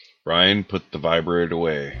Ryan, put the vibrator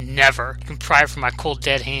away. Never. You can pry from my cold,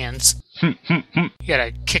 dead hands. You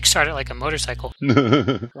gotta kickstart it like a motorcycle.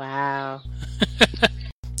 Wow.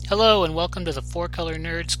 Hello, and welcome to the Four Color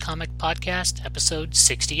Nerds Comic Podcast, episode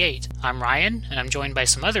 68. I'm Ryan, and I'm joined by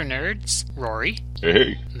some other nerds, Rory,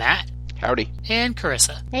 Hey. Matt, Howdy. and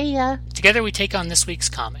Carissa. Hey, Together we take on this week's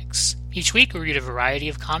comics. Each week we read a variety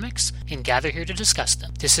of comics and gather here to discuss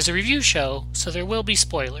them. This is a review show, so there will be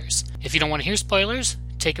spoilers. If you don't want to hear spoilers,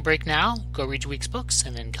 take a break now, go read your week's books,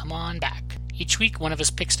 and then come on back. Each week, one of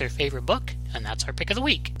us picks their favorite book, and that's our pick of the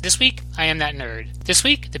week. This week, I am that nerd. This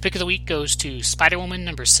week, the pick of the week goes to Spider-Woman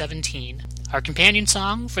number 17. Our companion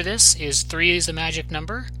song for this is 3 is a Magic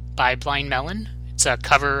Number by Blind Melon. It's a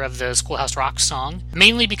cover of the Schoolhouse Rock song,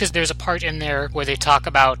 mainly because there's a part in there where they talk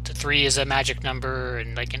about 3 is a magic number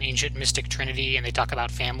and like an ancient mystic trinity, and they talk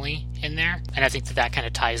about family in there, and I think that kind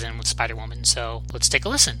of ties in with Spider-Woman, so let's take a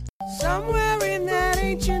listen. Somewhere in that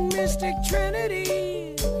ancient mystic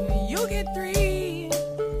trinity, you'll get 3.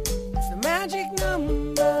 It's the magic number.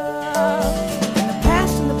 In the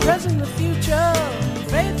past, in the present, the future,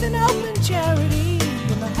 faith and hope and charity.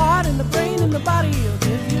 In the heart, and the brain, and the body, you'll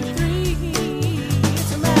give you 3.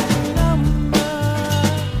 It's a magic number.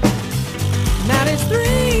 Now there's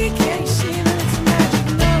 3. Can't you see that it's a magic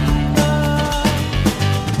number?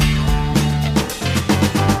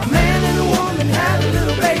 A man and a woman had a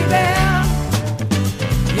little baby.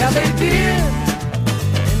 Yeah, they did.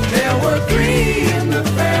 And there were 3 in the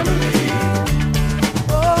family.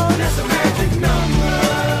 Oh, that's a magic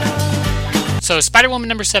number. So, Spider-Woman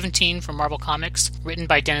number 17 from Marvel Comics, written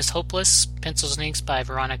by Dennis Hopeless, pencils and inks by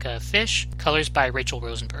Veronica Fish, colors by Rachel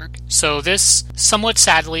Rosenberg. So this, somewhat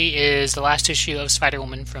sadly, is the last issue of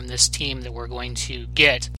Spider-Woman from this team that we're going to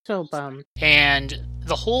get. so bummed. And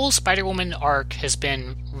the whole Spider-Woman arc has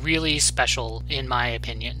been really special, in my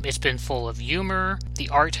opinion. It's been full of humor, the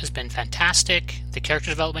art has been fantastic, the character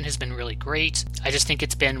development has been really great. I just think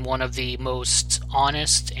it's been one of the most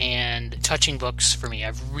honest and touching books for me.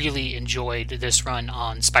 I've really enjoyed this run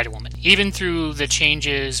on Spider-Woman. Even through the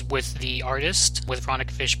changes with the artist, with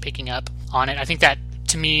Veronica Fish picking up on it, I think that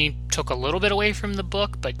to me took a little bit away from the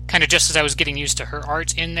book, but kind of just as I was getting used to her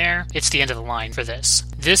art in there, it's the end of the line for this.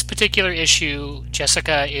 This particular issue,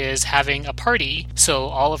 Jessica is having a party so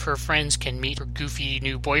all of her friends can meet her goofy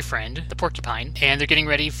new boyfriend, the Porcupine, and they're getting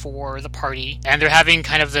ready for the party, and they're having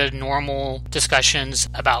kind of the normal discussions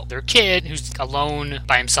about their kid who's alone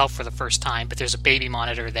by himself for the first time, but there's a baby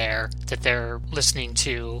monitor there that they're listening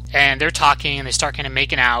to, and they're talking and they start kind of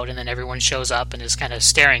making out, and then everyone shows up and is kind of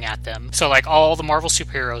staring at them. So like all the Marvel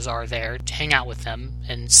superheroes are there to hang out with them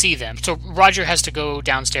and see them. So Roger has to go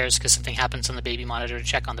downstairs because something happens on the baby monitor to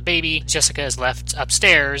check on the baby. Jessica is left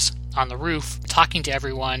upstairs on the roof talking to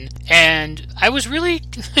everyone, and I was really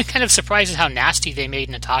kind of surprised at how nasty they made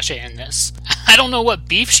Natasha in this. I don't know what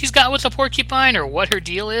beef she's got with the Porcupine or what her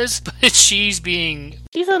deal is, but she's being...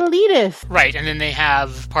 She's an elitist. Right, and then they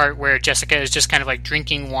have part where Jessica is just kind of like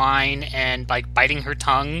drinking wine and like biting her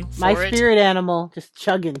tongue for My it. spirit animal, just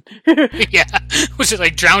chugging. Yeah, was it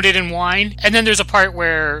like drowned it in wine? And then there's a part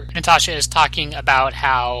where Natasha is talking about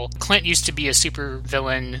how Clint used to be a super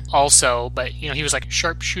villain also, but you know, he was like a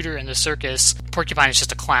sharpshooter in the circus. Porcupine is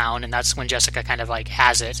just a clown, and that's when Jessica kind of like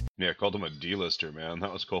has it. Yeah, I called him a D-lister, man.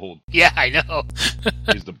 That was cold. Yeah, I know.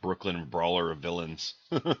 He's the Brooklyn brawler of villains.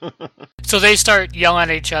 So they start yelling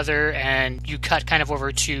at each other, and you cut kind of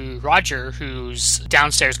over to Roger, who's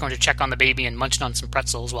downstairs going to check on the baby and munching on some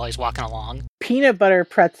pretzels while he's walking along. Peanut butter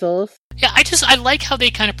pretzels. Yeah, I like how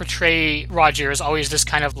they kind of portray Roger as always this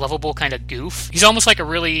kind of lovable kind of goof. He's almost like a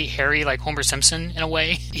really hairy, like Homer Simpson in a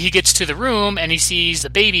way. He gets to the room and he sees the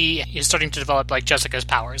baby is starting to develop like Jessica's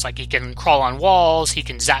powers. Like he can crawl on walls, he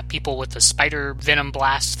can zap people with the spider venom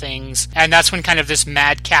blast things. And that's when kind of this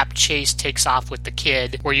madcap chase takes off with the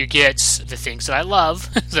kid, where you get the things that I love,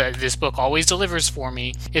 that this book always delivers for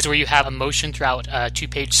me, is where you have emotion throughout a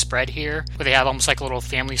 2-page spread here, where they have almost like a little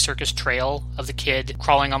family circus trail of the kid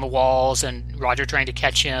crawling on the walls and Roger trying to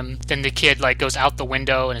catch him. Then the kid like goes out the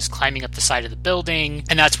window and is climbing up the side of the building.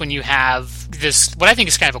 And that's when you have this, what I think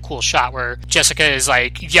is kind of a cool shot, where Jessica is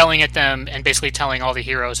like yelling at them and basically telling all the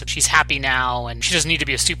heroes that she's happy now and she doesn't need to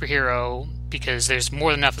be a superhero because there's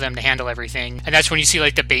more than enough of them to handle everything. And that's when you see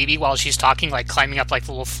like the baby, while she's talking, like climbing up like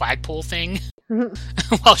the little flagpole thing.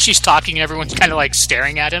 while she's talking, everyone's kind of like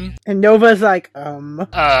staring at him And Nova's like,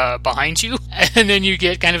 behind you. And then you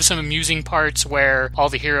get kind of some amusing parts where all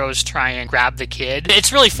the heroes try and grab the kid.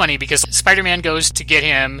 It's really funny because Spider-Man goes to get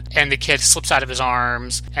him and the kid slips out of his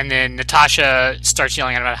arms, and then Natasha starts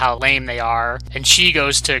yelling at him about how lame they are, and she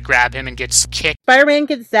goes to grab him and gets kicked. Spider-Man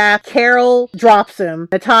gets zapped, Carol drops him,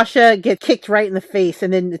 Natasha gets kicked right in the face,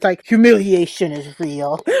 and then it's like, humiliation is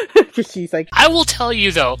real. Because she's like, I will tell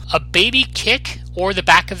you though, a baby kick or the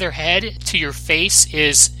back of their head to your face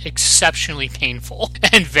is exceptionally painful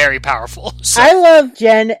and very powerful. So, I love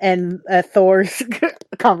Jen and Thor's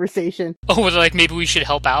conversation. oh, like maybe we should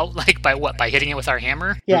help out, like by what? By hitting it with our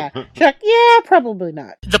hammer? Yeah. She's like, yeah, probably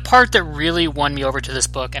not. The part that really won me over to this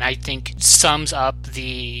book, and I think sums up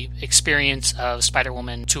the experience of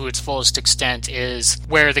Spider-Woman to its fullest extent, is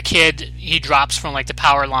where the kid, he drops from like the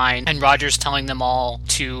power line, and Roger's telling them all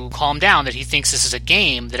to calm down, that he thinks this is a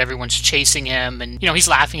game, that everyone's chasing him, and, you know, he's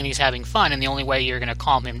laughing and he's having fun, and the only way you're going to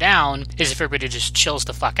calm him down is if everybody just chills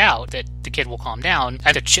the fuck out, that the kid will calm down.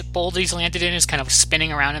 And the chip bowl that he's landed in is kind of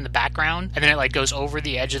spinning around in the background, and then it like goes over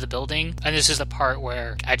the edge of the building, and this is the part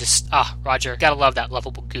where I just, Roger, gotta love that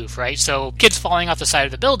lovable goof, right? So, kid's falling off the side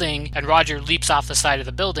of the building, and Roger leaps off the side of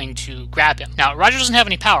the building to grab him. Now, Roger doesn't have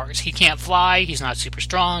any powers. He can't fly, he's not super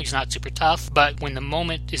strong, he's not super tough, but when the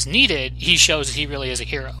moment is needed, he shows that he really is a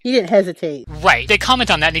hero. He didn't hesitate. Right. They comment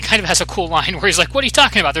on that, and he kind of has a cool line where he's like, what are you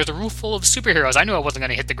talking about? There's a roof full of superheroes. I knew I wasn't going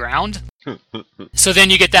to hit the ground. So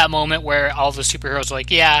then you get that moment where all the superheroes are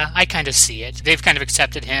like, yeah, I kind of see it. They've kind of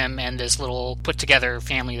accepted him and this little put-together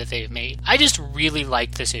family that they've made. I just really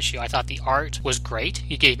liked this issue. I thought the art was great.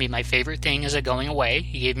 He gave me my favorite thing as a going away.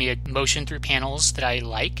 He gave me a motion through panels that I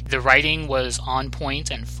like. The writing was on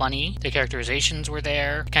point and funny. The characterizations were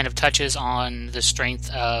there. It kind of touches on the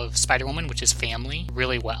strength of Spider-Woman, which is family,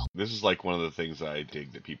 really well. This is like one of the things that I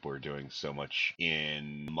dig that people are doing so much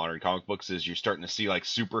in modern comic books, is you're starting to see like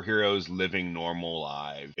superheroes living normal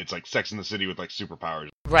lives. It's like Sex and the City with like superpowers.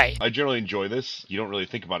 Right. I generally enjoy this. You don't really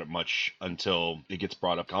think about it much until it gets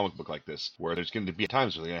brought up in a comic book like this, where there's going to be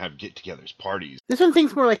times where they're going to have get-togethers, parties. This one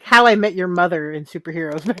thinks more like How I Met Your Mother in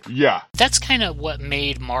superheroes. Yeah. That's kind of what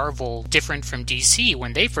made Marvel different from DC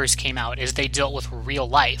when they first came out, is they dealt with real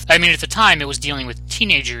life. I mean, at the time, it was dealing with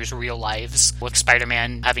teenagers' real lives, with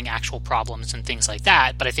Spider-Man having actual problems and things like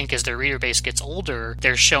that, but I think as their reader base gets older,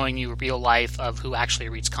 they're showing you real life of who actually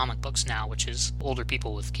reads comic books now, which is older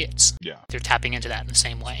people with kids. Yeah. They're tapping into that in the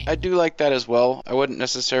same way. I do like that as well. I wouldn't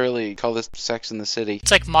necessarily call this Sex in the City.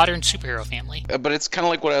 It's like modern superhero family. But it's kind of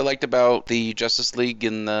like what I liked about the Justice League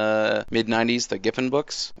in the mid-90s, the Giffen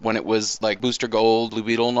books, when it was like Booster Gold, Blue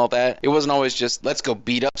Beetle, and all that. It wasn't always just, let's go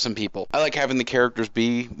beat up some people. I like having the characters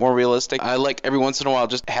be more realistic. I like every once in a while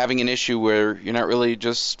just having an issue where you're not really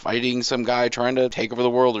just fighting some guy trying to take over the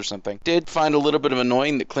world or something. Did find a little bit of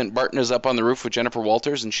annoying that Clint Barton is up on the roof with Jennifer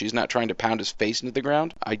Walters and she's not trying to pound his face into the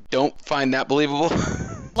ground. I don't find that believable.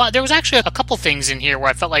 Well, there was actually a couple things in here where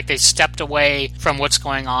I felt like they stepped away from what's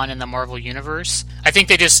going on in the Marvel Universe. I think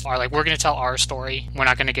they just are like, we're going to tell our story. We're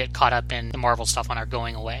not going to get caught up in the Marvel stuff on our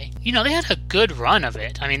going away. You know, they had a good run of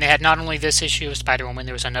it. I mean, they had not only this issue of Spider-Woman,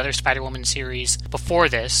 there was another Spider-Woman series before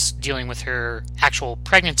this, dealing with her actual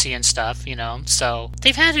pregnancy and stuff, you know. So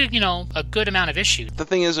they've had, you know, a good amount of issues. The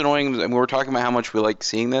thing is annoying, and we were talking about how much we like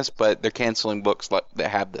seeing this, but they're canceling books that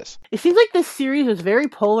have this. It seems like this series was very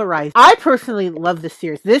polarized. I personally love this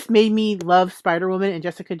series. This made me love Spider-Woman and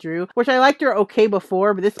Jessica Drew, which I liked her okay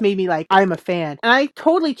before, but this made me like, I'm a fan. And I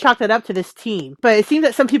totally chalked it up to this team. But it seems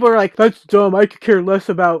that some people are like, that's dumb, I could care less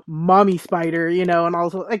about Mommy Spider, you know, and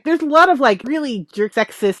also, like, there's a lot of, like, really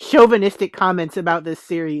sexist, chauvinistic comments about this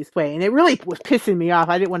series. And it really was pissing me off.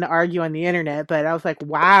 I didn't want to argue on the internet, but I was like,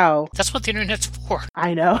 wow. That's what the internet's for.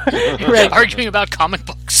 I know. Right. Arguing about comic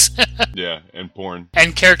books. Yeah, and porn.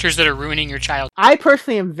 And characters that are ruining your child. I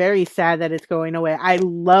personally am very sad that it's going away. I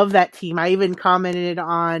love that team. I even commented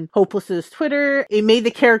on Hopeless's Twitter. It made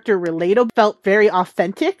the character relatable, felt very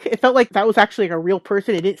authentic. It felt like that was actually like a real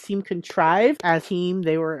person. It didn't seem contrived. As a team,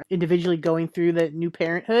 they were individually going through the new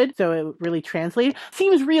parenthood, so it really translated.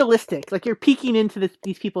 Seems realistic, like you're peeking into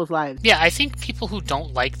these people's lives. Yeah, I think people who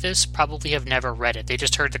don't like this probably have never read it. They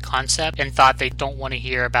just heard the concept and thought they don't want to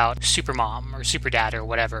hear about Supermom or Superdad or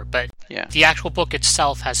whatever. But Yeah. The actual book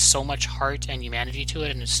itself has so much heart and humanity to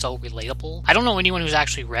it, and it's so relatable. I don't know anyone who's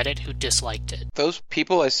actually read it who disliked it. Those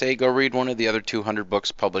people, I say, go read one of the other 200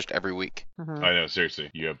 books published every week. I know, seriously.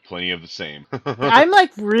 You have plenty of the same. I'm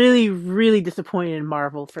like really, really disappointed in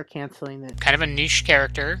Marvel for canceling this. Kind of a niche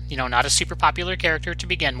character, not a super popular character to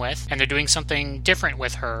begin with, and they're doing something different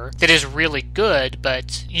with her that is really good,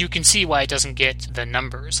 but you can see why it doesn't get the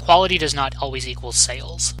numbers. Quality does not always equal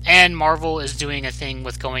sales. And Marvel is doing a thing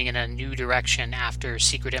with going in a new direction after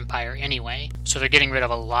Secret Empire anyway, so they're getting rid of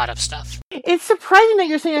a lot of stuff. It's surprising that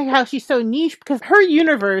you're saying how she's so niche, because her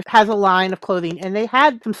universe has a line of clothing, and they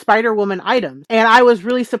had some Spider-Woman items. And I was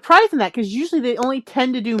really surprised in that, because usually they only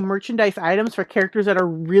tend to do merchandise items for characters that are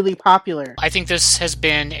really popular. I think this has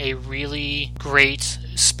been a really great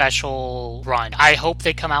special run. I hope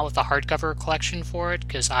they come out with a hardcover collection for it,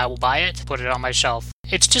 because I will buy it, put it on my shelf.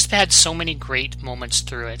 It's just had so many great moments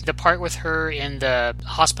through it. The part with her in the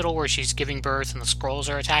hospital where she's giving birth and the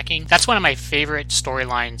Skrulls are attacking, that's one of my favorite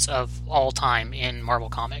storylines of all time in Marvel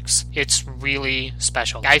Comics. It's really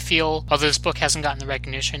special. I feel, although this book hasn't gotten the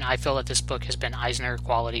recognition, I feel that this book has been Eisner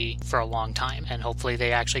quality for a long time, and hopefully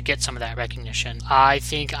they actually get some of that recognition. I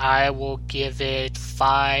think I will give it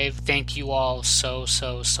 5. Thank you all so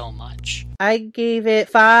much. I gave it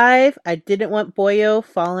 5. I didn't want Boyo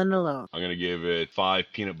falling alone. I'm going to give it 5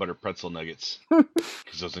 peanut butter pretzel nuggets.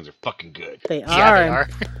 Because those things are fucking good. They are. Yeah, they are.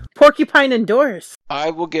 Porcupine and Doris. I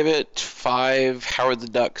will give it 5 Howard the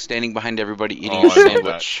Duck standing behind everybody eating Oh, a I love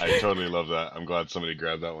sandwich. that. I totally love that. I'm glad somebody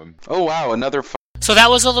grabbed that one. Oh, wow, another So that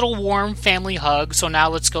was a little warm family hug, so now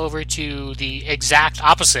let's go over to the exact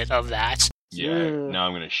opposite of that. Yeah, Yeah. now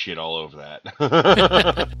I'm going to shit all over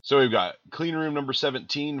that. So we've got Clean Room number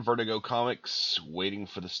 17, Vertigo Comics, Waiting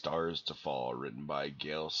for the Stars to Fall, written by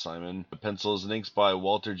Gail Simon. The pencils and inks by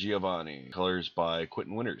Walter Giovanni. Colors by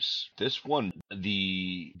Quentin Winters. This one,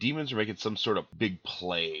 the demons are making some sort of big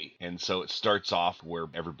play, and so it starts off where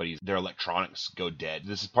their electronics go dead.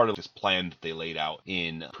 This is part of this plan that they laid out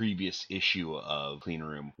in a previous issue of Clean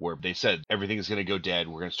Room, where they said everything is going to go dead,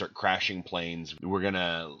 we're going to start crashing planes, we're going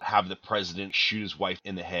to have the president shoot his wife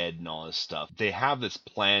in the head and all this stuff. They have this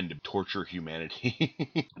plan to torture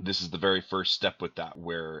humanity. This is the very first step with that,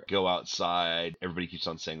 where go outside, everybody keeps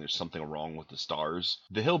on saying there's something wrong with the stars.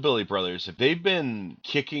 The Hillbilly Brothers, they've been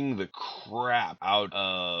kicking the crap out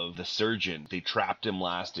of the surgeon. They trapped him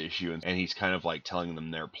last issue, and he's kind of like telling them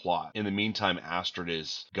their plot. In the meantime, Astrid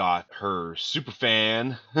has got her super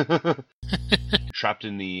fan trapped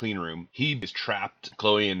in the clean room. He is trapped,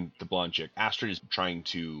 Chloe and the blonde chick. Astrid is trying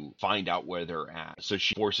to find out where they're at. So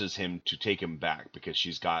she forces him to take him back because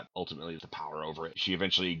she's got ultimately the power over it. She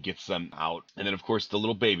eventually gets them out. And then, of course, the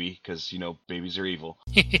little baby, because, babies are evil.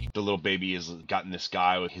 The little baby has gotten this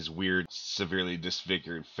guy with his weird, severely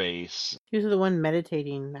disfigured face. He was the one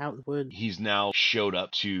meditating out in the woods. He's now showed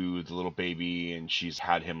up to the little baby, and she's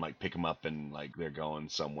had him pick him up, and they're going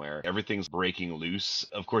somewhere. Everything's breaking loose.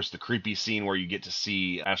 Of course, the creepy scene where you get to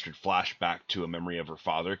see Astrid flash back to a memory of her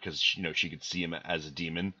father, because she could see him as a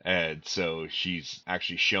demon, and so she's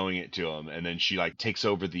actually showing it to him. And then she takes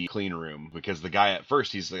over the clean room, because the guy at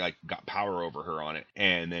first, he's got power over her on it,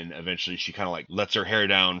 and then eventually she kind of lets her hair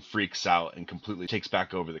down, freaks out, and completely takes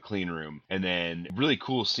back over the clean room. And then really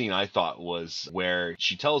cool scene I thought was where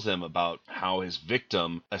she tells him about how his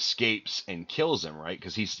victim escapes and kills him, right?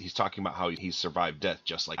 Because he's talking about how he's survived death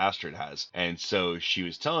just like Astrid has. And so she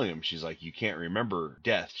was telling him, she's like, you can't remember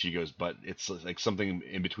death. She goes, but it's like something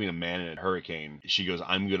in between a man and a hurricane. She goes,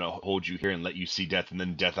 I'm gonna hold you here and let you see death, and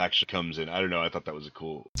then death actually comes in. I don't know, I thought that was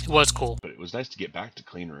cool. It was cool. But it was nice to get back to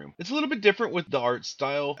Clean Room. It's a little bit different with the art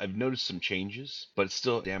style. I've noticed some changes, but it's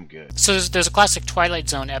still damn good. So there's a classic Twilight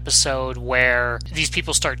Zone episode where these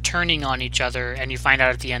people start turning on each other, and you find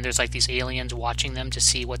out at the end there's these aliens watching them to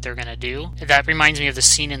see what they're gonna do. That reminds me of the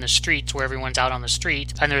scene in the streets where everyone's out on the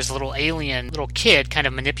street, and there's a little kid kind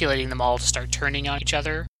of manipulating them all to start turning on each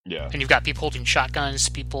other. Yeah. And you've got people holding shotguns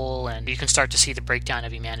to people, and you can start to see the breakdown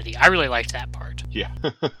of humanity. I really liked that part. Yeah.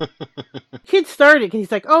 Kid started because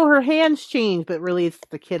he's like, oh, her hands changed, but really it's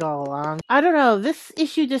the kid all along. I don't know. This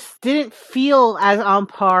issue just didn't feel as on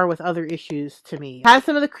par with other issues to me. It has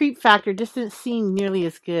some of the creep factor, just didn't seem nearly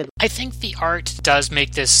as good. I think the art does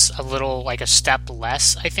make this a little a step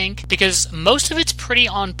less, I think, because most of it's pretty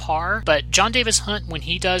on par, but John Davis Hunt, when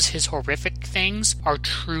he does his horrific things, are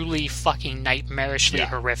truly fucking nightmarishly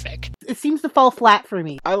horrific. horrific. It seems to fall flat for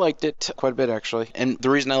me. I liked it quite a bit, actually. And the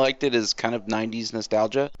reason I liked it is kind of 90s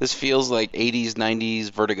nostalgia. This feels like 80s,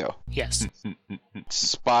 90s Vertigo. Yes.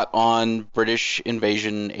 Spot on British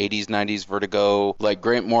invasion, 80s, 90s Vertigo, like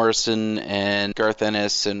Grant Morrison and Garth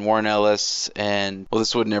Ennis and Warren Ellis, and, well,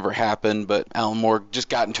 this would never happen, but Alan Moore just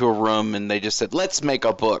got into a room and they just said, let's make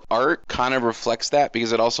a book. Art kind of reflects that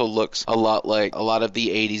because it also looks a lot like a lot of the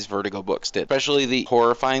 80s Vertigo books did, especially the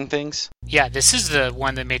horrifying things. Yeah, this is the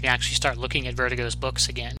one that made me actually start looking at Vertigo's books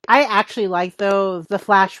again. I actually like, though, the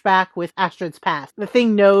flashback with Astrid's past. The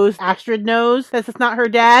thing knows, Astrid knows that it's not her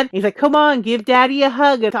dad. He's like, come on, give daddy a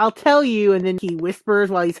hug, I'll tell you. And then he whispers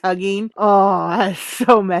while he's hugging. Oh, that's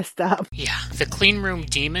so messed up. Yeah, the clean room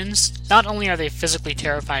demons, not only are they physically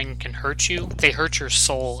terrifying and can hurt you, they hurt your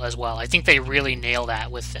soul as well. I think they really nail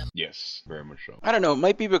that with them. Yes, very much so. I don't know, it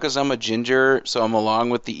might be because I'm a ginger, so I'm along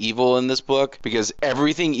with the evil in this book, because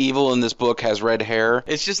everything evil in this book has red hair.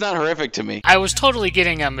 It's just not horrific to me. I was totally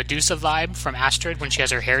getting a Medusa vibe from Astrid when she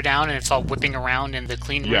has her hair down and it's all whipping around in the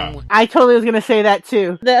clean room. Yeah. I totally was going to say that,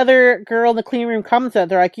 too. The other girl in the clean room comments that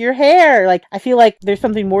they're like, your hair. Like, I feel like there's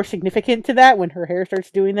something more significant to that when her hair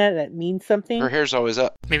starts doing that. That means something. Her hair's always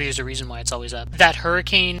up. Maybe there's a reason why it's always up. That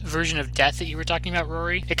hurricane version of death that you were talking about,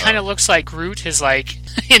 Rory, it kind of looks like Groot is like,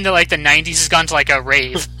 in the 90s, has gone to like a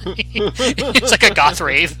rave. It's like a goth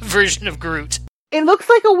rave version of Groot. It looks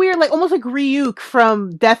like a weird, like almost like Ryuk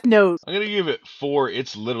from Death Note. I'm gonna give it 4.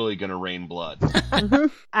 It's literally gonna rain blood.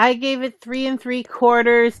 I gave it 3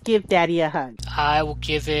 3/4. Give daddy a hug. I will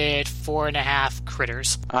give it 4.5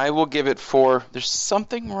 critters. I will give it 4. There's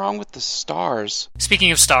something wrong with the stars.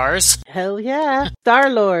 Speaking of stars, Hell yeah.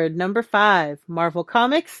 Star-Lord, number 5. Marvel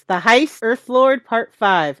Comics, The Heist, Earth-Lord, Part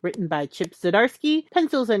 5. Written by Chip Zdarsky.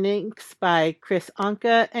 Pencils and inks by Chris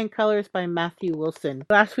Anka. And colors by Matthew Wilson.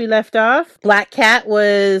 Last we left off, Black Cat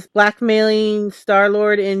was blackmailing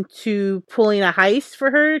Star-Lord into pulling a heist for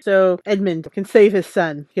her so Edmund can save his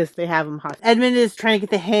son because they have him hostage. Edmund is trying to get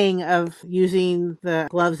the hang of using the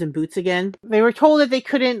gloves and boots again. They were told that they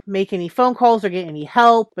couldn't make any phone calls or get any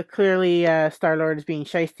help, but clearly Star-Lord is being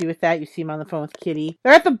shiesty with that. You see him on the phone with Kitty.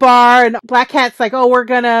 They're at the bar and Black Cat's like, oh, we're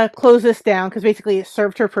gonna close this down because basically it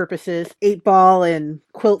served her purposes. 8-Ball and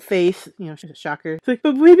Quilt Face, she's a shocker. It's like,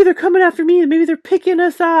 but maybe they're coming after me and maybe they're picking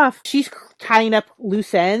us off. She's tying up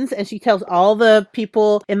loose ends and she tells all the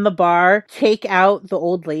people in the bar, take out the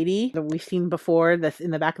old lady that we've seen before that's in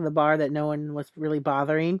the back of the bar that no one was really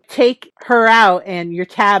bothering. Take her out and your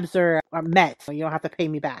tabs are met. So you don't have to pay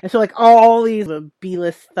me back. And so like all these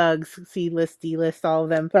B-list thugs, C-list, D-list, all of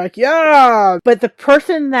them, they're like, yeah! But the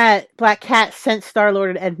person that Black Cat sent Star-Lord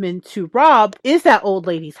and Edmund to rob is that old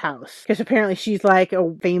lady's house. Because apparently she's like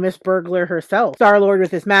a famous burglar herself. Star-Lord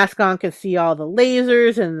with his mask on can see all the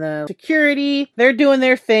lasers and the security. They're doing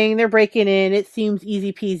their thing. They're breaking in. It seems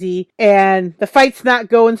easy peasy. And the fight's not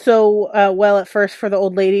going so well at first for the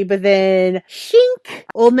old lady, but then shink!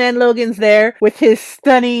 Old Man Logan's there with his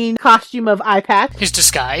stunning costume of eye patch. his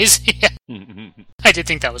disguise. Yeah, I did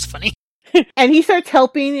think that was funny. And he starts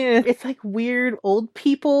helping, and it's like weird old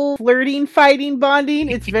people flirting, fighting, bonding.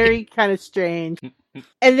 It's very kind of strange.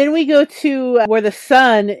 And then we go to where the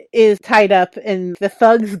son is tied up and the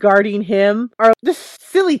thugs guarding him are just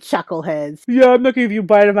silly chuckleheads. Yeah, I'm not gonna give you a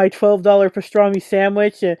bite of my $12 pastrami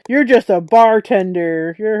sandwich. You're just a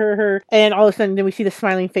bartender. And all of a sudden then we see the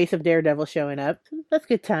smiling face of Daredevil showing up. That's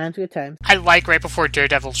good times, good times. I like right before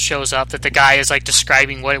Daredevil shows up that the guy is like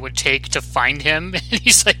describing what it would take to find him. And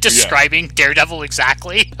he's like describing Daredevil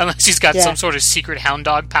exactly. Unless he's got some sort of secret hound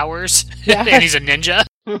dog powers. Yeah. And he's a ninja.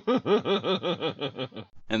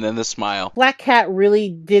 And then the smile. Black Cat really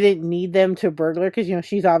didn't need them to burglar because,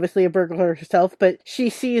 she's obviously a burglar herself, but she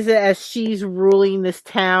sees it as she's ruling this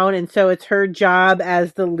town, and so it's her job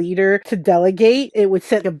as the leader to delegate. It would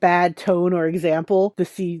set a bad tone or example to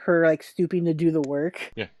see her, like, stooping to do the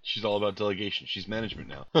work. Yeah, she's all about delegation. She's management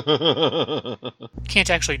now. Can't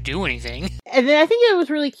actually do anything. And then I think it was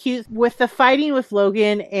really cute with the fighting with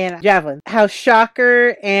Logan and Javelin. How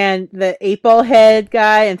Shocker and the 8-Ball head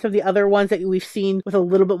guy and some of the other ones that we've seen with a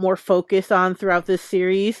little bit more focus on throughout this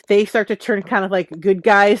series, they start to turn kind of like good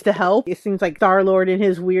guys to help. It seems like Star-Lord in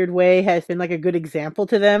his weird way has been like a good example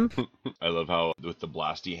to them. I love how with the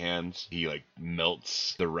blasty hands, he like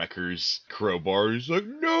melts the Wrecker's crowbar. He's like,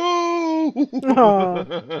 no!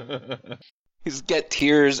 He's got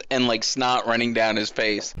tears and like snot running down his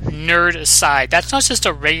face. Nerd aside, that's not just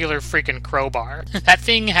a regular freaking crowbar. That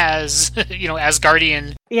thing has,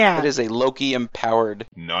 Asgardian. Yeah. It is a Loki empowered.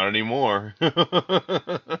 Not anymore.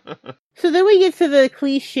 So then we get to the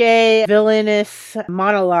cliche villainous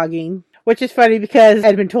monologuing, which is funny because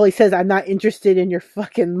Edmund totally says, I'm not interested in your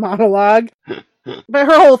fucking monologue. But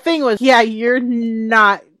her whole thing was, yeah, you're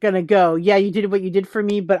not gonna go. Yeah, you did what you did for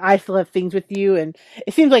me, but I still have things with you. And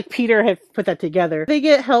it seems like Peter had put that together. They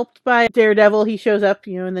get helped by Daredevil. He shows up,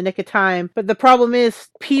 in the nick of time. But the problem is,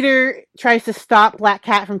 Peter tries to stop Black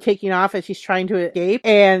Cat from taking off as she's trying to escape.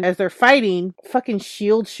 And as they're fighting, fucking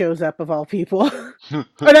S.H.I.E.L.D. shows up, of all people. Or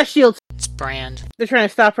not S.H.I.E.L.D. It's Brand. They're trying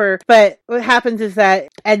to stop her, but what happens is that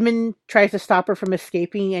Edmund tries to stop her from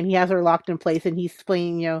escaping, and he has her locked in place, and he's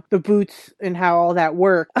explaining, the boots and how all that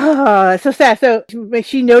works. Oh, it's so sad. So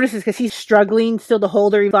she notices because he's struggling still to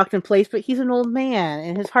hold her locked in place, but he's an old man,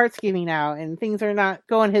 and his heart's giving out, and things are not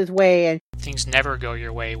going his way, and Things never go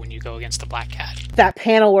your way when you go against the Black Cat. that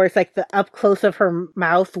panel where it's like the up close of her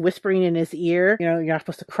mouth whispering in his ear, you're not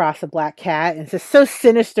supposed to cross a Black Cat, and it's just so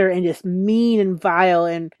sinister and just mean and vile,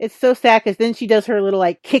 and it's so sad because then she does her little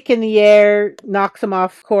like kick in the air, knocks him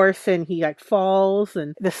off course, and he like falls,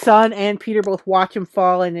 and the son and Peter both watch him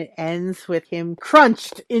fall, and it ends with him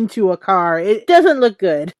crunched into a car. It doesn't look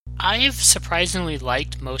good. I've surprisingly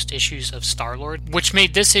liked most issues of Star-Lord, which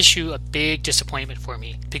made this issue a big disappointment for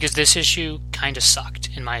me, because this issue kind of sucked,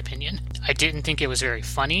 in my opinion. I didn't think it was very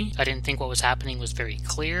funny. I didn't think what was happening was very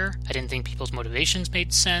clear. I didn't think people's motivations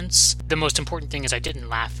made sense. The most important thing is I didn't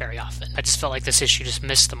laugh very often. I just felt like this issue just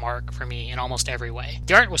missed the mark for me in almost every way.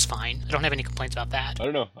 The art was fine. I don't have any complaints about that. I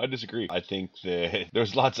don't know. I disagree. I think that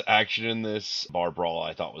there's lots of action in this. Bar Brawl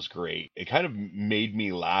I thought was great. It kind of made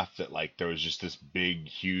me laugh that like there was just this big,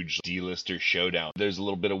 huge D-lister showdown. There's a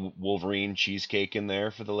little bit of Wolverine cheesecake in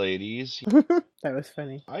there for the ladies. That was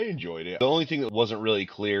funny. I enjoyed it. The only thing that wasn't really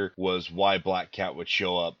clear was why Black Cat would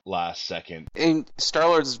show up last second. In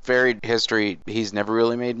Star-Lord's varied history, he's never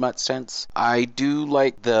really made much sense. I do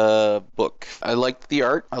like the book. I like the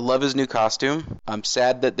art. I love his new costume. I'm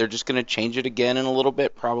sad that they're just going to change it again in a little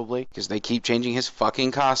bit, probably, because they keep changing his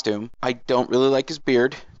fucking costume. I don't really like his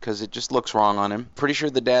beard, because it just looks wrong on him. Pretty sure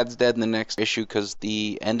the dad's dead in the next issue, because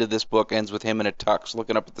the end of this book ends with him in a tux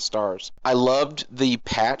looking up at the stars. I loved the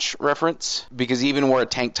patch reference, because he even wore a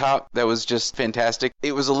tank top. That was just fantastic.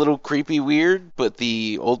 It was a little creepy weird, but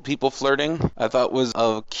the old people flirting I thought was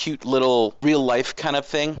a cute little real life kind of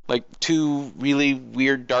thing. Like two really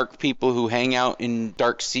weird dark people who hang out in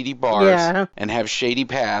dark seedy bars and have shady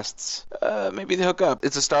pasts. Maybe they hook up.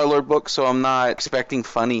 It's a Star-Lord book, so I'm not expecting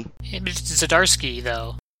funny. It's Zdarsky,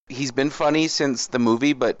 though. He's been funny since the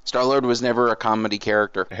movie, but Star-Lord was never a comedy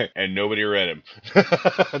character. And nobody read him.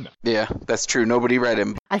 Yeah, that's true. Nobody read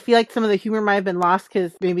him. I feel like some of the humor might have been lost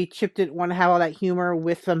because maybe Chip didn't want to have all that humor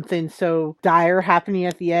with something so dire happening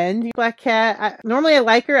at the end. Black Cat, normally I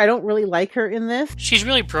like her. I don't really like her in this. She's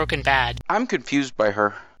really broken bad. I'm confused by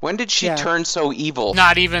her. When did she turn so evil?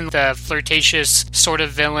 Not even the flirtatious sort of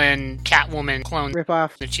villain Catwoman clone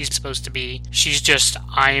ripoff that she's supposed to be. She's just,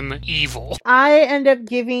 I'm evil. I end up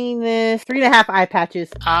giving this 3.5 eye patches.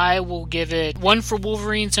 I will give it 1 for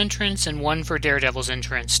Wolverine's entrance and 1 for Daredevil's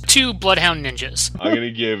entrance. 2 Bloodhound Ninjas. I'm going to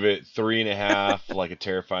give it 3.5 like a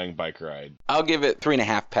terrifying bike ride. I'll give it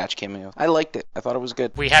 3.5 patch cameo. I liked it. I thought it was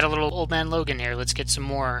good. We had a little Old Man Logan here. Let's get some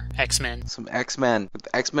more X-Men. Some X-Men. With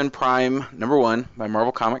X-Men Prime #1 by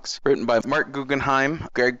Marvel Comics. Written by Mark Guggenheim,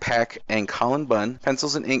 Greg Pak, and Colin Bunn.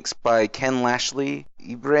 Pencils and inks by Ken Lashley,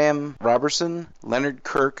 Ibrahim Robertson, Leonard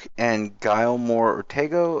Kirk, and Guile Moore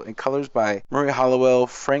Ortego, and colors by Murray Hollowell,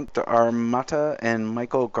 Frank D'Armata, and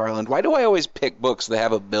Michael Garland. Why do I always pick books that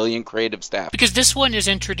have a billion creative staff? Because this one is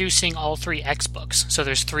introducing all 3 X books, so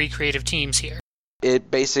there's 3 creative teams here.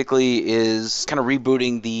 It basically is kind of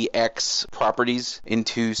rebooting the X properties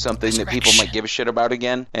into something that people might give a shit about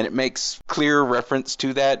again. And it makes clear reference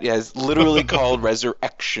to that. It has literally called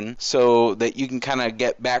Resurrection, so that you can kind of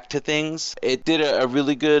get back to things. It did a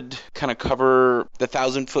really good kind of cover the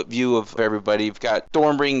 1,000-foot view of everybody. You've got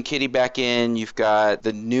Storm bringing Kitty back in. You've got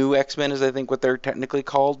the new X-Men, is I think what they're technically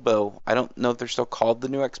called, but I don't know if they're still called the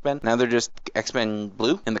new X-Men. Now they're just X-Men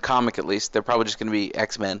Blue. In the comic, at least, they're probably just going to be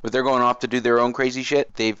X-Men. But they're going off to do their own crazy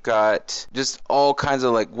shit. They've got just all kinds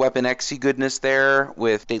of like Weapon X-y goodness there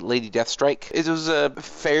with Lady Deathstrike. It was a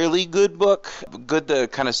fairly good book, good to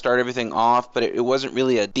kind of start everything off, but it wasn't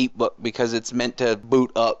really a deep book because it's meant to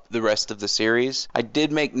boot up the rest of the series. I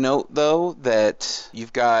did make note though that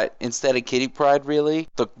you've got, instead of Kitty Pryde really,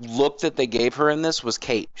 the look that they gave her in this was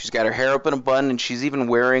Kate. She's got her hair up in a bun and she's even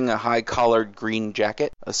wearing a high collared green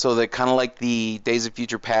jacket. So they're kind of like the Days of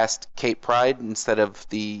Future Past Kate Pryde instead of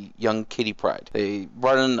the young Kitty Pryde. They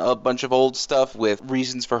brought in a bunch of old stuff with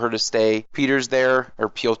reasons for her to stay. Peter's there, or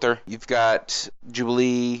Piotr. You've got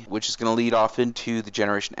Jubilee, which is going to lead off into the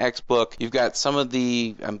Generation X book. You've got some of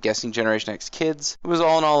the, I'm guessing, Generation X kids. It was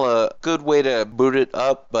all in all a good way to boot it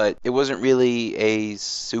up, but it wasn't really a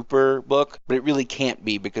super book. But it really can't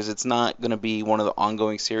be, because it's not going to be one of the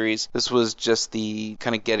ongoing series. This was just the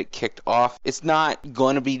kind of get it kicked off. It's not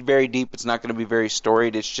going to be very deep. It's not going to be very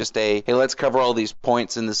storied. It's just a, hey, let's cover all these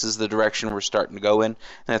points, and this is the direction we're starting to go in.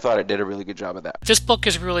 And I thought it did a really good job of that. This book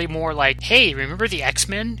is really more like, hey, remember the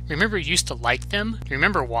X-Men? Remember you used to like them?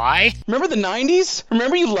 Remember why? Remember the 90s?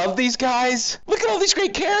 Remember you loved these guys? Look at all these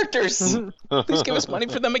great characters. Please give us money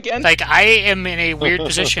for them again. Like, I am in a weird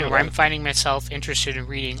position where I'm finding myself interested in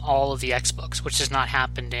reading all of the X books, which has not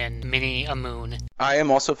happened in many a moon. I am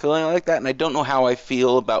also feeling like that, and I don't know how I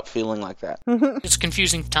feel about feeling like that. It's a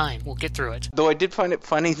confusing time. We'll get through it. Though I did find it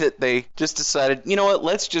funny that they just decided, you know what,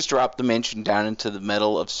 let's just drop the mansion down into the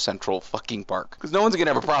middle of Central fucking Park. Because no one's going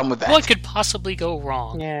to have a problem with that. What could possibly go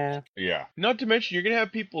wrong? Yeah. Yeah. Not to mention, you're gonna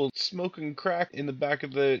have people smoking crack in the back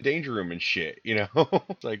of the danger room and shit, you know?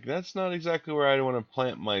 It's like, that's not exactly where I want to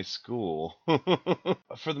plant my school.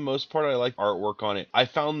 For the most part, I like artwork on it. I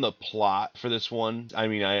found the plot for this one, I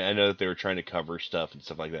mean, I know that they were trying to cover stuff and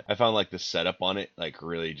stuff like that. I found, like, the setup on it, like,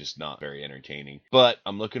 really just not very entertaining. But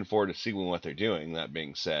I'm looking forward to seeing what they're doing, that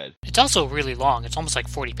being said. It's also really long. It's almost like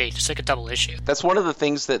 40 pages. It's like a double issue. That's one of the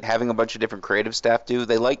things that having a bunch of different creative staff do.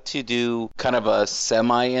 They like to do kind of a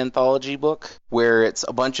semi-anthology book where it's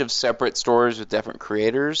a bunch of separate stories with different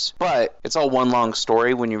creators, but it's all one long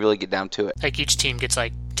story when you really get down to it. Like, each team gets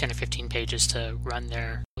like 10 or 15 pages to run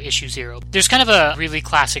their issue 0. There's kind of a really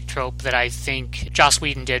classic trope that I think Joss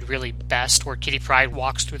Whedon did really best, where Kitty Pryde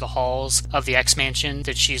walks through the halls of the X-Mansion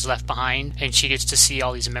that she's left behind, and she gets to see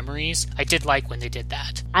all these memories. I did like when they did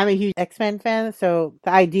that. I'm a huge X-Men fan, so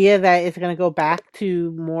the idea that it's going to go back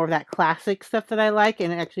to more of that classic stuff that I like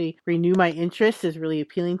and actually renew my interest is really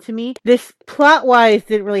appealing to me. This, plot-wise,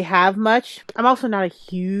 didn't really have much. I'm also not a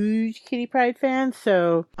huge Kitty Pryde fan,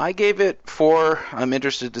 so... I gave it 4. I'm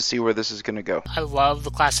interested to see where this is going to go. I love the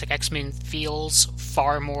classic X-Men feels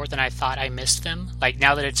far more than I thought I missed them. Like,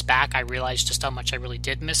 now that it's back, I realized just how much I really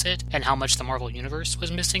did miss it and how much the Marvel Universe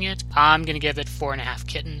was missing it. I'm going to give it 4.5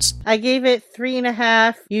 kittens. I gave it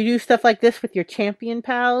 3.5. You do stuff like this with your champion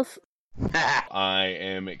pals. I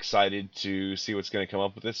am excited to see what's going to come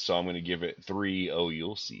up with this, so I'm going to give it 3. Oh,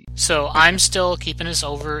 you'll see. So I'm still keeping us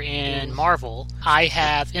over in Marvel. I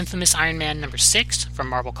have Infamous Iron Man number 6 from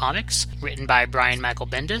Marvel Comics, written by Brian Michael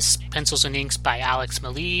Bendis, pencils and inks by Alex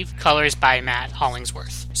Maleev, colors by Matt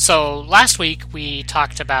Hollingsworth. So last week we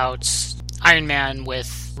talked about Iron Man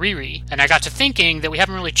with Riri, and I got to thinking that we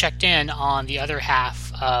haven't really checked in on the other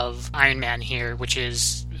half of Iron Man here, which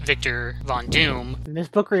is Victor Von Doom. This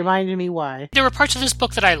book reminded me why. There were parts of this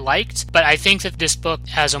book that I liked, but I think that this book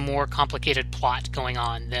has a more complicated plot going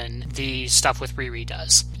on than the stuff with Riri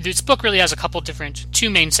does. This book really has a couple different, 2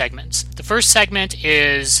 main segments. The first segment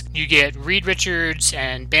is you get Reed Richards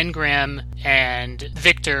and Ben Grimm and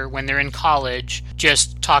Victor when they're in college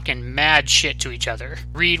just talking mad shit to each other.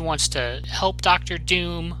 Reed wants to help Dr.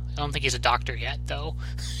 Doom. I don't think he's a doctor yet, though.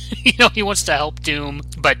 He wants to help Doom,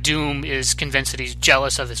 but Doom is convinced that he's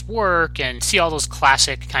jealous of his work, and see all those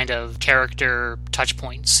classic kind of character touch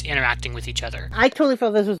points interacting with each other. I totally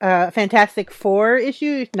felt this was a Fantastic Four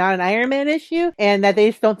issue, not an Iron Man issue, and that they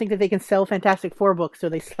just don't think that they can sell Fantastic Four books, so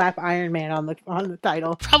they slap Iron Man on the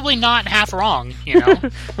title. Probably not half wrong,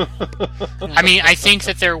 I mean, I think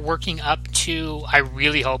that they're working up to, I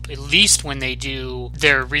really hope, at least when they do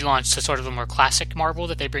their relaunch to sort of a more classic Marvel,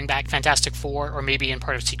 that they bring back Fantastic Four, or maybe in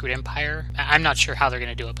part of Secret Empire. I'm not sure how they're going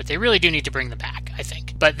to do it, but they really do need to bring them back, I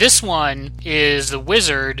think. But this one is the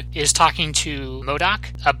Wizard is talking to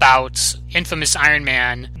MODOK about Infamous Iron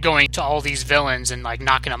Man going to all these villains and like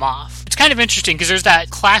knocking them off. It's kind of interesting because there's that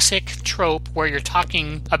classic trope where you're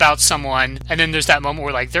talking about someone and then there's that moment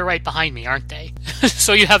where like, they're right behind me, aren't they?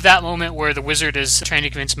 So you have that moment where the Wizard is trying to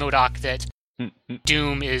convince MODOK that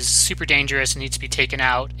Doom is super dangerous and needs to be taken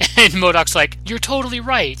out. And MODOK's like, you're totally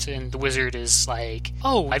right. And the Wizard is like,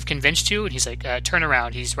 oh, I've convinced you? And he's like, turn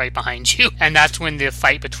around, he's right behind you. And that's when the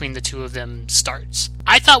fight between the two of them starts.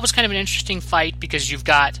 I thought it was kind of an interesting fight because you've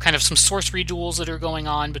got kind of some sorcery duels that are going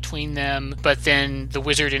on between them, but then the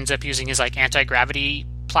Wizard ends up using his like anti-gravity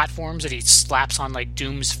platforms that he slaps on like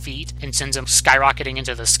Doom's feet and sends him skyrocketing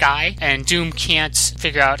into the sky. And Doom can't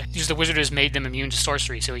figure out, because the wizard has made them immune to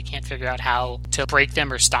sorcery, so he can't figure out how to break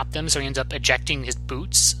them or stop them, so he ends up ejecting his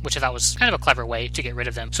boots, which I thought was kind of a clever way to get rid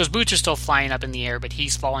of them. So his boots are still flying up in the air, but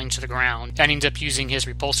he's falling to the ground, and he ends up using his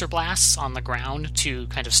repulsor blasts on the ground to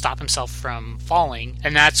kind of stop himself from falling.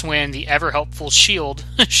 And that's when the ever-helpful shield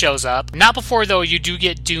shows up. Not before, though, you do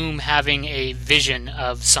get Doom having a vision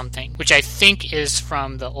of something, which I think is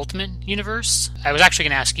from the Ultimate Universe. I was actually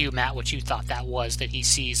going to ask you, Matt, what you thought that was, that he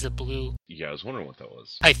sees the blue. Yeah, I was wondering what that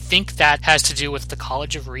was. I think that has to do with the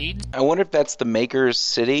College of Reed. I wonder if that's the Maker's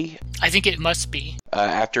City. I think it must be.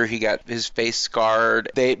 After he got his face scarred,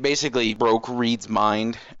 they basically broke Reed's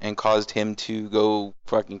mind and caused him to go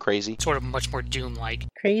fucking crazy. Sort of much more Doom-like.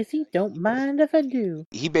 Crazy? Don't mind if I do.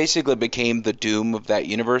 He basically became the Doom of that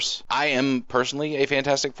universe. I am personally a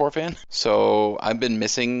Fantastic Four fan, so I've been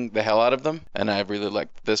missing the hell out of them, and I really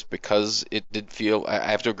liked this because it did feel, I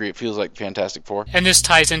have to agree, it feels like Fantastic Four. And this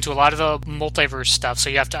ties into a lot of the multiverse stuff, so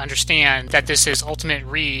you have to understand that this is Ultimate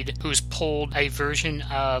Reed, who's pulled a version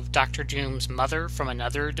of Dr. Doom's mother from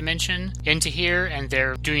another dimension into here, and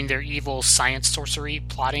they're doing their evil science sorcery,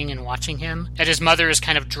 plotting and watching him. And his mother is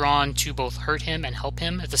kind of drawn to both hurt him and help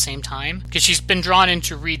him at the same time, because she's been drawn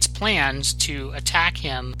into Reed's plans to attack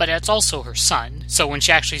him, but it's also her son. So when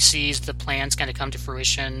she actually sees the plans kind of come to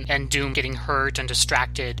fruition and Doom getting hurt and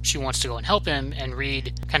distracted, she wants to go and help him, and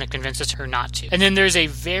Reed kind of convinces her not to. And then there's a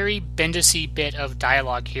very Bendis-y bit of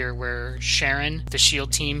dialogue here where Sharon, the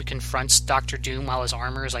SHIELD team, confronts Dr. Doom while his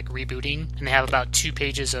armor is like rebooting, and they have about 2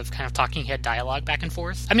 pages of kind of talking head dialogue back and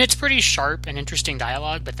forth. I mean, it's pretty sharp and interesting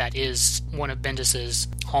dialogue, but that is one of Bendis's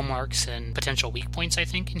hallmarks and potential weak points, I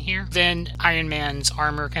think, in here. Then Iron Man's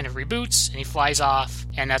armor kind of reboots, and he flies off,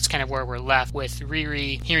 and that's kind of where we're left with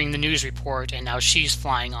Riri hearing the news report, and now she's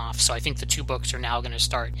flying off. So I think the 2 books are now going to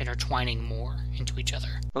start intertwining more into each other.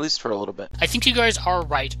 At least for a little bit. I think you guys are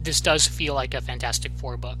right. This does feel like a Fantastic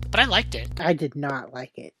Four book, but I liked it. I did not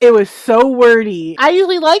like it. It was so wordy. I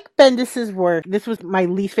usually like Bendis' work. This was my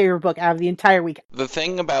least favorite book out of the entire week. The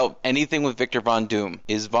thing about anything with Victor Von Doom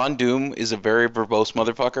is Von Doom is a very verbose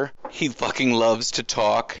motherfucker. He fucking loves to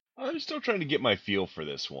talk. I'm still trying to get my feel for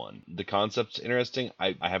this one. The concept's interesting.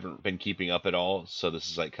 I haven't been keeping up at all, so this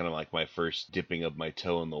is like kind of like my first dipping of my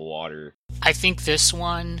toe in the water. I think this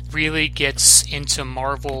one really gets into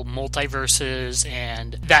Marvel multiverses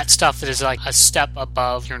and that stuff that is like a step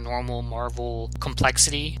above your normal Marvel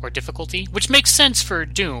complexity or difficulty, which makes sense for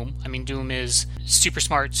Doom. I mean, Doom is super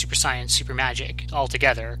smart, super science, super magic all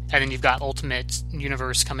together. And then you've got Ultimate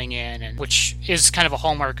Universe coming in, and which is kind of a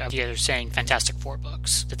hallmark of the other saying Fantastic Four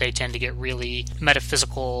books, that they tend to get really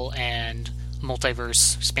metaphysical and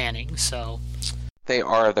multiverse spanning. So They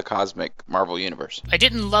are the cosmic Marvel Universe. I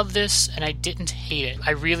didn't love this, and I didn't hate it.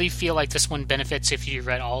 I really feel like this one benefits if you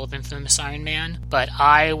read all of Infamous Iron Man, but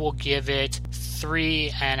I will give it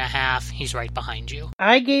 3.5. He's right behind you.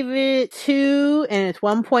 I gave it 2, and it's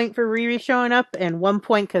 1 point for Riri showing up, and 1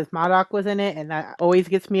 point because MODOK was in it, and that always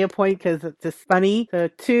gets me a point because it's just funny. So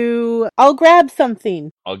 2, I'll grab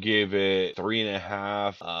something. I'll give it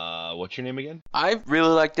 3.5. What's your name again? I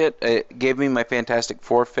really liked it. It gave me my Fantastic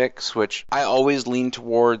Four fix, which I always lean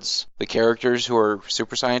towards the characters who are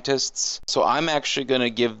super scientists. So I'm actually going to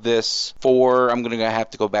give this 4. I'm going to have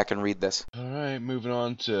to go back and read this. All right, moving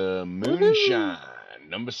on to Moonshine,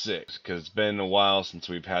 number 6, because it's been a while since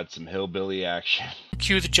we've had some hillbilly action.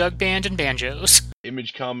 Cue the jug band and banjos.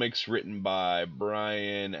 Image Comics written by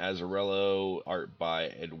Brian Azzarello, art by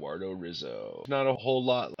Eduardo Rizzo. Not a whole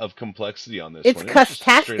lot of complexity on this It's one. It's just a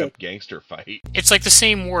cuss-tastic. straight up gangster fight. It's like the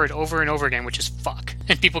same word over and over again, which is fuck,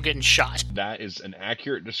 and people getting shot. That is an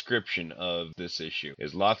accurate description of this issue.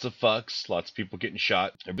 There's lots of fucks, lots of people getting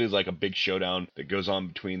shot. Everybody's like a big showdown that goes on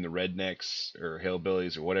between the rednecks or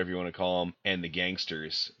hillbillies or whatever you want to call them and the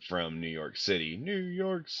gangsters from New York City. New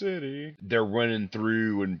York City. They're running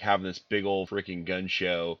through and having this big old freaking gun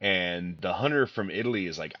show, and the hunter from Italy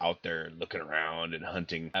is like out there looking around and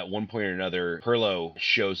hunting. At one point or another, Perlo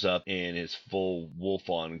shows up in his full wolf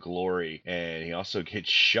on glory, and he also gets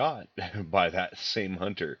shot by that same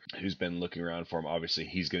hunter who's been looking around for him. Obviously,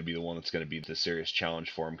 he's going to be the one that's going to be the serious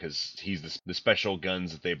challenge for him because he's the special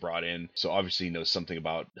guns that they brought in. So obviously he knows something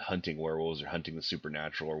about hunting werewolves or hunting the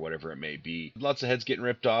supernatural or whatever it may be. Lots of heads getting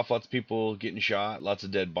ripped off, lots of people getting shot, lots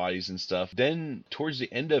of dead bodies and stuff. Then towards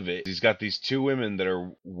the end of it, he's got these 2 women women that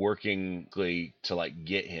are working to like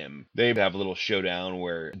get him. They have a little showdown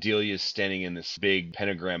where Delia's standing in this big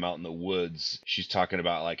pentagram out in the woods. She's talking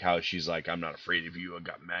about like how she's like, I'm not afraid of you, I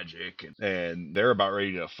got magic. And they're about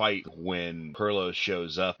ready to fight when Perlo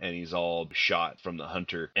shows up and he's all shot from the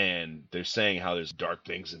hunter. And they're saying how there's dark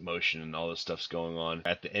things in motion and all this stuff's going on.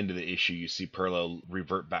 At the end of the issue, you see Perlo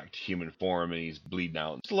revert back to human form and he's bleeding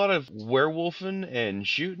out. It's a lot of werewolfing and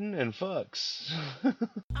shooting and fucks.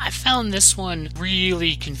 I found this one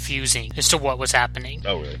really confusing as to what was happening.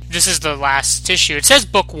 Oh, really? This is the last issue. It says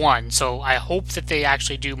book 1, so I hope that they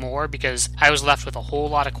actually do more because I was left with a whole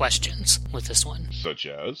lot of questions with this one. Such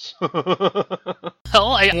as?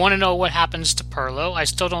 Well, I want to know what happens to Perlo. I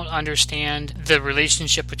still don't understand the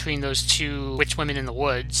relationship between those two witch women in the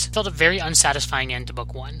woods. It felt a very unsatisfying end to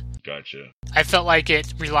book 1. Gotcha. I felt like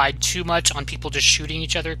it relied too much on people just shooting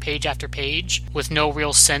each other page after page with no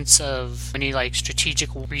real sense of any like strategic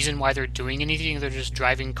reason why they're doing anything. They're just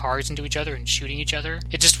driving cars into each other and shooting each other.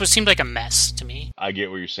 It just seemed like a mess to me. I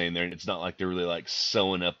get what you're saying there. It's not like they're really like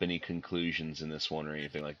sewing up any conclusions in this one or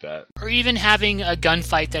anything like that. Or even having a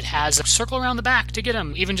gunfight that has a circle around the back to get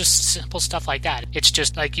them. Even just simple stuff like that. It's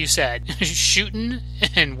just, like you said, shooting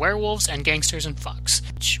and werewolves and gangsters and fucks.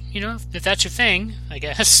 Which, you know, if that's your thing, I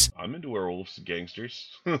guess. I'm into werewolves and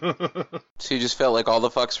gangsters. So you just felt like all the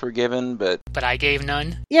fucks were given, but I gave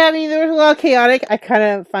none. Yeah, I mean, there was a lot of chaotic. I kind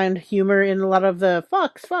of find humor in a lot of the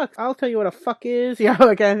fucks. I'll tell you what a fuck is, you know,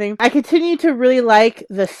 that kind of thing. I continue to really like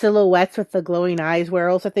the silhouettes with the glowing eyes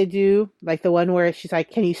werewolves that they do. Like the one where she's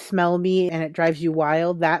like, can you smell me? And it drives you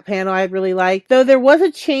wild. That panel I really like. Though there was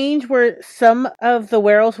a change where some of the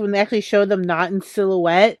werewolves, when they actually showed them not in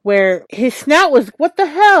silhouette, where his snout was, what the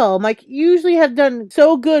hell? I'm like, usually have done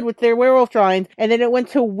so good with their werewolf drawings, and then it went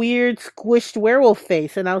to weird squished werewolf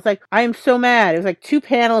face, and I was like, I am so mad. It was like 2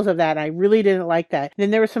 panels of that, and I really didn't like that. And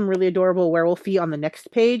then there were some really adorable werewolf feet on the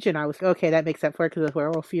next page, and I was okay, that makes up for it because the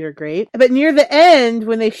werewolf feet are great. But near the end,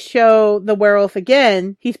 when they show the werewolf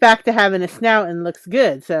again, he's back to having a snout and looks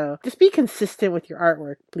good. So just be consistent with your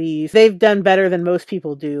artwork, please. They've done better than most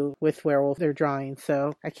people do with werewolf, their drawings,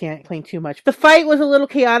 so I can't complain too much. The fight was a little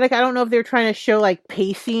chaotic. I don't know if they're trying to show like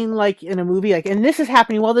pacing like in a movie, like, and this is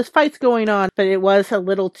happening while this fight's going on, but it was a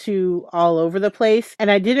little too all over the place, and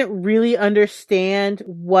I didn't really understand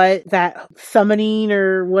what that summoning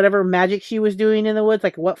or whatever magic she was doing in the woods,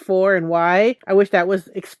 like what for and why. I wish that was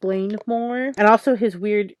explained more. And also his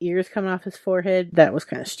weird ears coming off his forehead, that was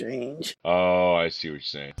kind of strange. Oh, I see what you're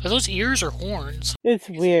saying. Are those ears or horns? It's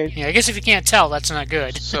weird. Yeah, I guess if you can't tell, that's not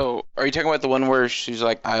good. So, are you talking about the one where she's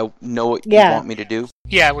like, I know what you Yeah. want me to do?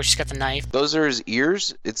 Yeah, where she's got the knife. Those are his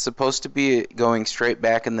ears. It's supposed to be going straight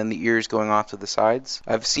back and then the ears going off to the sides.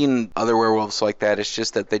 I've seen other werewolves like that. It's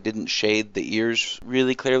just that they didn't shade the ears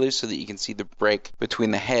really clearly so that you can see the break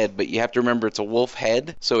between the head. But you have to remember it's a wolf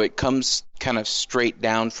head, so it comes kind of straight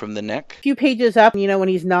down from the neck. A few pages up, you know, when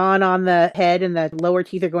he's gnawing on the head and the lower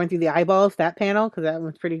teeth are going through the eyeballs, that panel, because that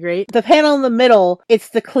one's pretty great. The panel in the middle, it's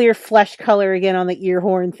the clear flesh color again on the ear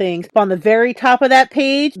horn things. But on the very top of that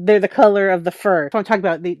page, they're the color of the fur. That's what I'm talking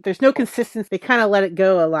about. There's no consistency. They kind of let it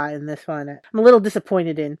go a lot in this one. I'm a little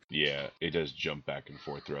disappointed in. Yeah, it does jump back and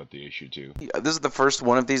forth throughout the issue, too. This is the first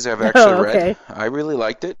one of these I've actually Oh, okay. read. I really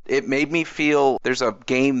liked it. It made me feel there's a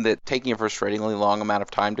game that taking a frustratingly long amount of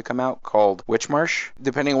time to come out called Witchmarsh.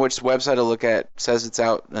 Depending on which website I look at, says it's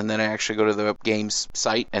out, and then I actually go to the game's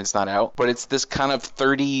site and it's not out. But it's this kind of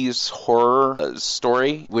 30s horror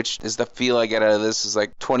story, which is the feel I get out of this. Is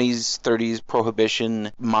like 20s, 30s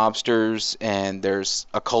prohibition, mobsters, and there's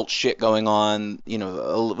occult shit going on. You know,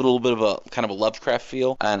 a little bit of a kind of a Lovecraft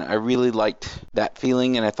feel. And I really liked that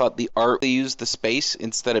feeling, and I thought the art, they used the space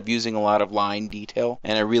instead of using a lot of line detail.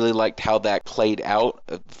 And I really liked how that played out.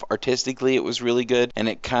 Artistically, it was really good, and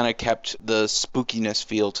it kind of kept the spookiness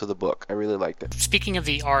feel to the book. I really liked it. Speaking of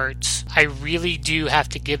the art, I really do have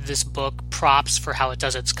to give this book props for how it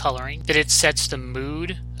does its coloring. That it sets the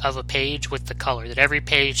mood of a page with the color. That every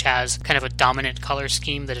page has kind of a dominant color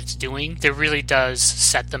scheme that it's doing. That really does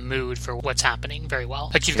set the mood for what's happening very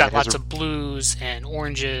well. Like you've got lots of blues and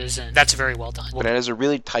oranges, and that's very well done. But it has a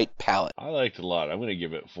really tight palette. I liked it a lot. I'm going to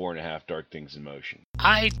give it 4.5 Dark Things in Motion.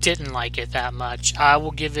 I didn't like it that much. I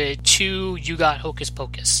will give it 2 You Got Hocus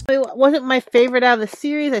Pocus. It wasn't my favorite out of the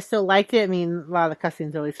series. I still liked it. I mean, a lot of the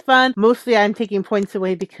cussing's always fun. Mostly I'm taking points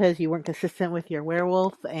away because you weren't consistent with your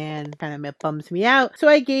werewolf and kind of bums me out. So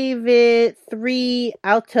I gave it 3.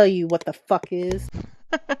 I'll tell you what the fuck is.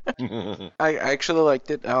 I actually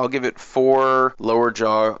liked it. I'll give it 4 lower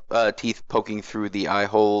jaw teeth poking through the eye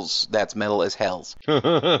holes. That's metal as hells.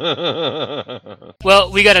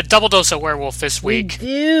 Well, we got a double dose of werewolf this week. We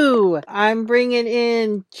do. I'm bringing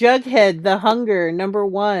in Jughead, The Hunger,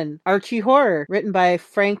 #1. Archie Horror, written by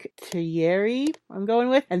Frank Thierry, I'm going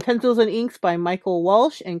with, and pencils and inks by Michael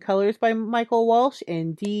Walsh, and colors by Michael Walsh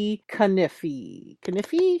and D. Caniffy.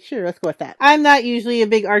 Caniffy? Sure, let's go with that. I'm not usually a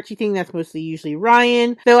big Archie thing. That's mostly usually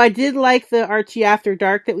Ryan, though I did like the Archie After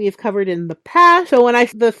Dark that we have covered in the past. So when I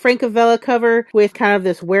the Francavilla cover with kind of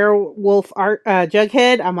this werewolf art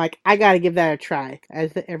Jughead, I'm like, I gotta give that a try.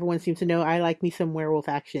 As everyone seems to know, I like me some werewolf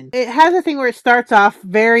action. It has a thing where it starts off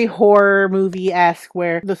very horror movie-esque,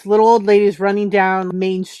 where this little old lady is running down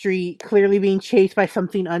Main Street, clearly being chased by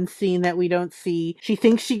something unseen that we don't see. She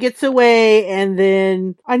thinks she gets away, and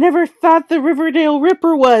then I never thought the Riverdale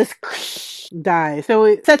Ripper was dies. So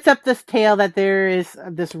it sets up this tale that there is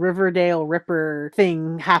this Riverdale Ripper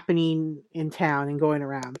thing happening in town and going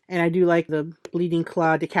around. And I do like the bleeding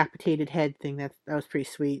claw decapitated head thing. That was pretty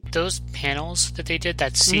sweet. Those panels that they did,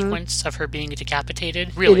 that sequence of her being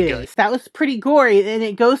decapitated, really good. That was pretty gory, and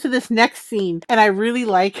it goes to this next scene, and I really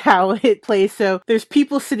like how it plays. So there's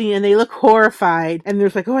people sitting and they look horrified, and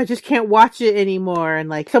there's like, oh, I just can't watch it anymore, and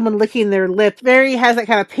like someone licking their lips. Very has that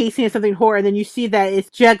kind of pacing of something horror, and then you see that it's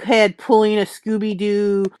Jughead pulling a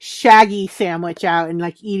Scooby-Doo Shaggy sandwich out and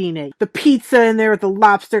like eating it. The pizza in there with the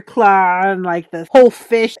lobster claw and like the whole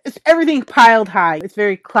fish. It's everything piled high. It's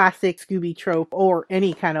very classic Scooby trope or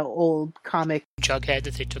any kind of old comic. Jughead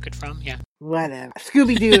that they took it from, yeah. Whatever.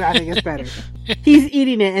 Scooby-Doo, I think is better. He's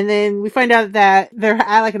eating it, and then we find out that they're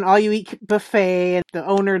at like an all-you-eat buffet, and the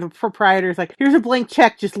owner, the proprietor, is like, here's a blank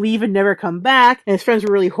check, just leave and never come back. And his friends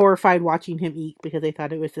were really horrified watching him eat because they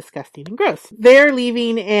thought it was disgusting and gross. They're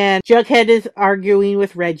leaving, and Jughead is arguing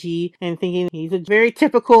with Reggie and thinking he's a very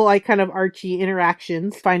typical, like, kind of Archie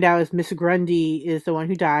interactions. Find out as Miss Grundy is the one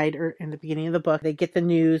who died in the beginning of the book. They get the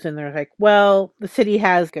news, and they're like, well, the city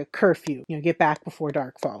has a curfew, get back before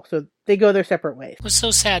darkfall. So they go their separate ways. It was so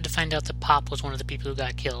sad to find out that Pop was one of the people who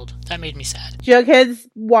got killed. That made me sad. Jughead's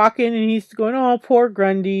walking and he's going, oh, poor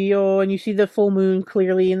Grundy. Oh, and you see the full moon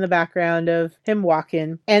clearly in the background of him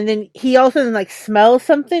walking. And then he also like smells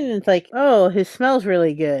something and it's like, oh, his smell's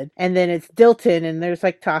really good. And then it's Dilton and there's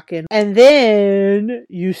like talking. And then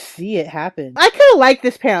you see it happen. I kind of like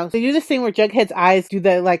this panel. They do this thing where Jughead's eyes do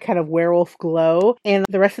the like kind of werewolf glow. And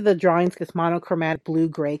the rest of the drawings gets monochromatic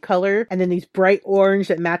blue-gray color. And then these bright orange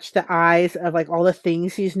that match the eyes of like all the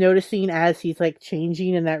things he's noticing as he's like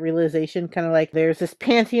changing in that realization, kind of like there's this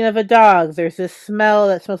panting of a dog, there's this smell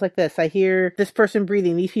that smells like this, I hear this person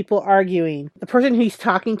breathing, these people arguing, the person he's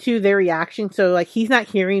talking to, their reaction. So like he's not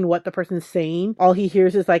hearing what the person's saying, all he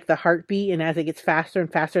hears is like the heartbeat, and as it gets faster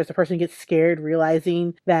and faster, as the person gets scared,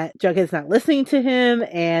 realizing that Jughead's not listening to him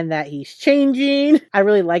and that he's changing. I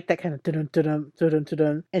really like that kind of dun dun dun dun dun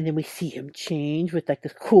dun, and then we see him change with like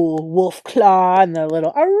this cool wolf claw and the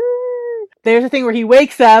little There's a thing where he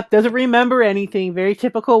wakes up, doesn't remember anything, very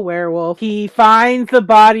typical werewolf. He finds the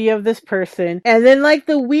body of this person, and then like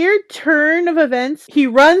the weird turn of events, he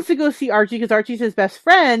runs to go see Archie because Archie's his best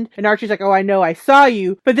friend, and Archie's like, oh, I know, I saw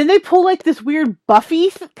you. But then they pull like this weird Buffy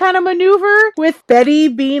kind of maneuver with Betty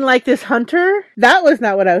being like this hunter. That was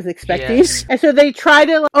not what I was expecting. Yes. And so they try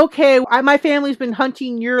to, okay, my family's been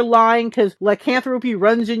hunting your line because lycanthropy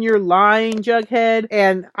runs in your line, Jughead,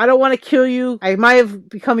 and I don't want to kill you. I might have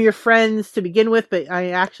become your friends to begin with, but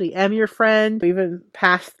I actually am your friend, even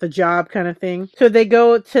past the job kind of thing. So they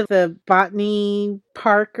go to the botany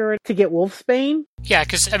park to get wolfsbane. Yeah,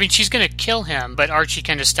 because, I mean, she's going to kill him, but Archie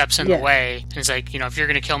kind of steps in the way and is like, if you're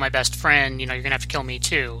going to kill my best friend, you're going to have to kill me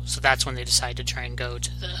too. So that's when they decide to try and go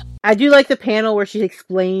to the... I do like the panel where she's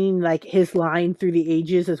explaining, like, his line through the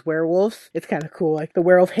ages as werewolves. It's kind of cool. Like, the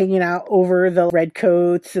werewolf hanging out over the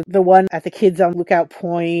redcoats, the one at the kids on Lookout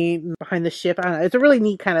Point, behind the ship. I don't know. It's a really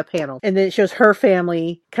neat kind of panel. And then it shows her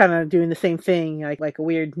family kind of doing the same thing, like a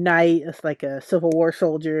weird knight. It's like a Civil War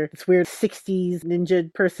soldier. This weird 60s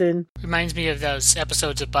ninja person. Reminds me of those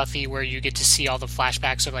episodes of Buffy where you get to see all the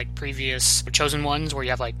flashbacks of, like, previous chosen ones, where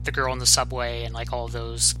you have, like, the girl in the subway and, like, all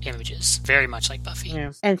those images. Very much like Buffy.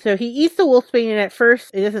 Yeah. And so he eats the wolfsbane, and at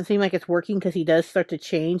first it doesn't seem like it's working because he does start to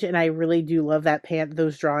change, and I really do love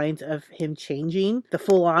those drawings of him changing the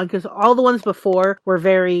full on, because all the ones before were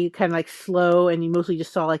very kind of like slow, and you mostly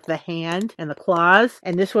just saw like the hand and the claws,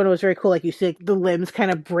 and this one was very cool. Like you see the limbs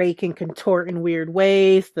kind of break and contort in weird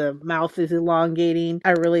ways, the mouth is elongating.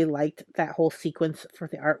 I really liked that whole sequence sequence for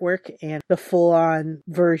the artwork and the full-on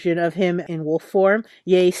version of him in wolf form.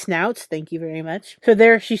 Yay, snouts. Thank you very much. So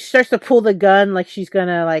there she starts to pull the gun like she's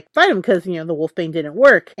gonna like fight him because, you know, the wolfbane didn't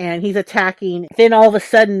work. And he's attacking. Then all of a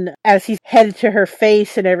sudden, as he's headed to her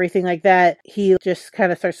face and everything like that, he just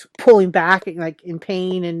kind of starts pulling back like in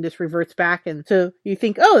pain and just reverts back. And so you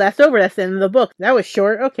think, oh, that's over. That's the end of the book. That was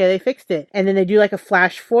short. Okay, they fixed it. And then they do like a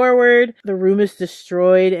flash forward. The room is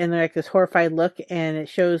destroyed and like this horrified look, and it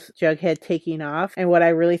shows Jughead taking off. And what I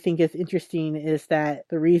really think is interesting is that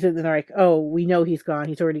the reason they're like, oh, we know he's gone.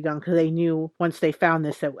 He's already gone, because they knew once they found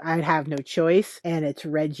this that I'd have no choice. And it's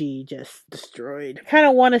Reggie just destroyed. I kind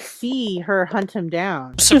of want to see her hunt him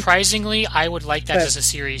down. Surprisingly, I would like that as a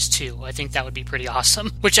series too. I think that would be pretty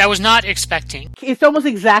awesome, which I was not expecting. It's almost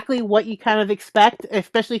exactly what you kind of expect,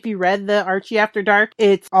 especially if you read the Archie After Dark.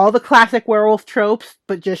 It's all the classic werewolf tropes,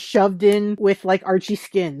 but just shoved in with like Archie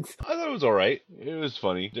skins. I thought it was alright. It was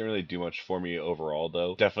funny. Didn't really do much for me overall,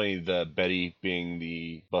 though. Definitely the Betty being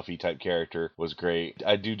the Buffy type character was great.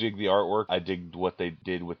 I do dig the artwork. I dig what they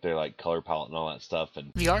did with their like color palette and all that stuff.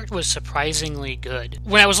 And the art was surprisingly good.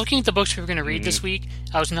 When I was looking at the books we were going to read this week,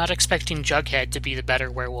 I was not expecting Jughead to be the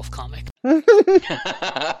better werewolf comic.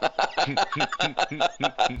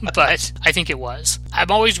 But I think it was.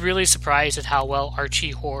 I'm always really surprised at how well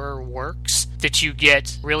Archie horror works. That you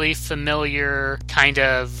get really familiar, kind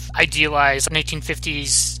of idealized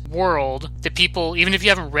 1950s world that people, even if you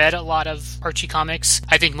haven't read a lot of Archie comics,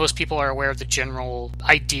 I think most people are aware of the general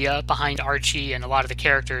idea behind Archie, and a lot of the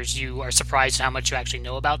characters, you are surprised at how much you actually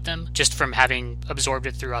know about them just from having absorbed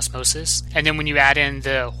it through osmosis. And then when you add in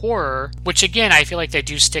the horror, which again, I feel like they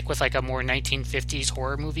do stick with like a more 1950s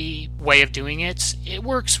horror movie way of doing it, it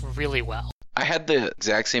works really well. I had the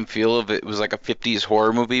exact same feel of it was like a 50s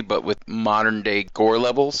horror movie, but with modern day gore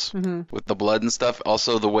levels, with the blood and stuff.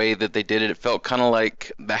 Also, the way that they did it, it felt kind of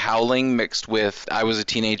like The Howling mixed with I Was a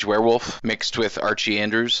Teenage Werewolf, mixed with Archie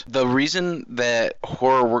Andrews. The reason that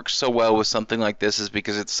horror works so well with something like this is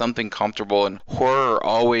because it's something comfortable, and horror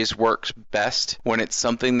always works best when it's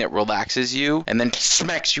something that relaxes you and then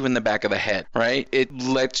smacks you in the back of the head, right? It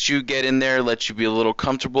lets you get in there, lets you be a little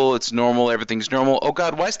comfortable, it's normal, everything's normal. Oh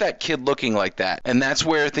God, why is that kid looking like that? And that's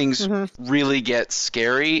where things really get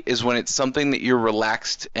scary, is when it's something that you're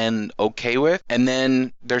relaxed and okay with, and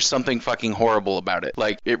then there's something fucking horrible about it.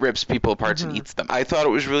 Like, it rips people apart and eats them. I thought it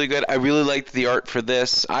was really good. I really liked the art for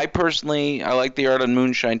this. I like the art on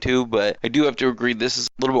Moonshine too, but I do have to agree this is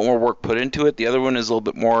a little bit more work put into it. The other one is a little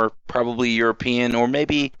bit more probably European or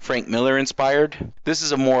maybe Frank Miller inspired. This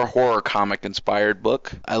is a more horror comic inspired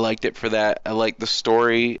book. I liked it for that. I liked the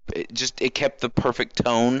story. It kept the perfect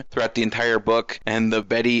tone throughout the entire book. And the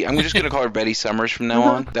Betty, I'm just going to call her Betty Summers from now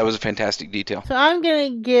on. That was a fantastic detail. So I'm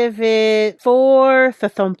going to give it 4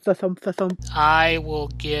 thump. I will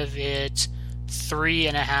give it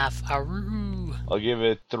 3.5. Aroo. I'll give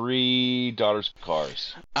it 3 Daughters of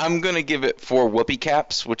Cars. I'm going to give it 4 whoopee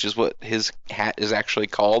caps, which is what his hat is actually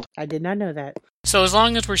called. I did not know that. So as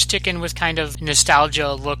long as we're sticking with kind of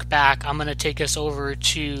nostalgia look back, I'm going to take us over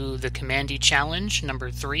to the Kamandi Challenge number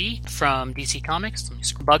 3 from DC Comics.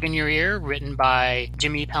 Bug in Your Ear, written by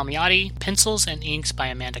Jimmy Palmiotti, pencils and inks by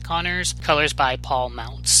Amanda Connors, colors by Paul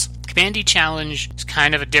Mounts. Kamandi Challenge is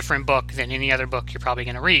kind of a different book than any other book you're probably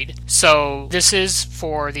going to read. So this is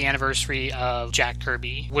for the anniversary of Jack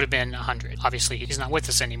Kirby. Would have been 100. Obviously, he's not with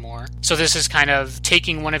us anymore. So this is kind of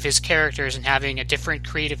taking one of his characters and having a different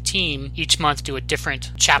creative team each month do a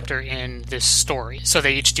different chapter in this story. So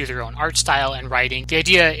they each do their own art style and writing. The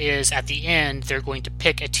idea is at the end, they're going to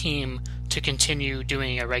pick a team to continue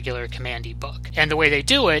doing a regular Kamandi book. And the way they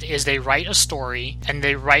do it is they write a story and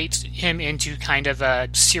they write him into kind of a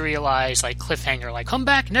serialized like cliffhanger, like come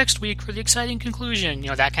back next week for the exciting conclusion,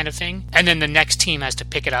 that kind of thing. And then the next team has to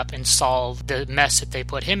pick it up and solve the mess that they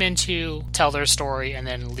put him into, tell their story, and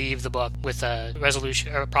then leave the book with a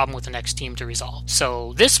resolution or a problem with the next team to resolve.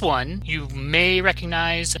 So this one, you may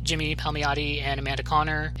recognize Jimmy Palmiotti and Amanda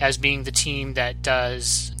Connor as being the team that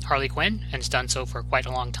does Harley Quinn, and has done so for quite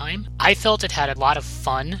a long time. I felt it had a lot of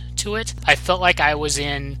fun to it. I felt like I was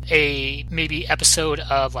in a maybe episode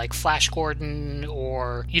of like Flash Gordon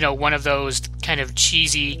or, one of those kind of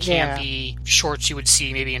cheesy, campy shorts you would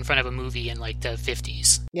see maybe in front of a movie in like the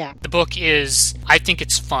 50s. Yeah. The book is, I think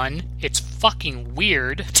it's fun. It's fucking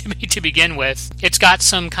weird to begin with. It's got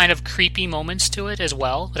some kind of creepy moments to it as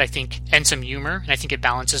well, that I think, and some humor, and I think it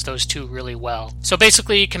balances those two really well. So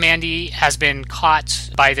basically, Kamandi has been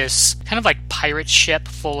caught by this kind of like pirate ship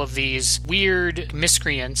full of these weird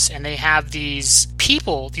miscreants, and they have these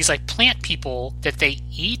people, these like plant people that they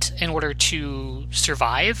eat in order to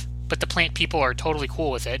survive. but the plant people are totally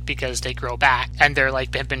cool with it because they grow back and they're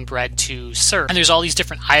like have been bred to surf. And there's all these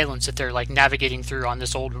different islands that they're like navigating through on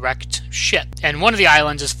this old wrecked ship. And one of the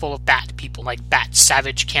islands is full of bat people, like bat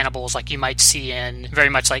savage cannibals like you might see in very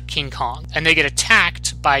much like King Kong. And they get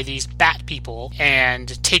attacked by these bat people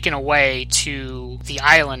and taken away to the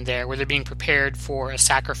island there where they're being prepared for a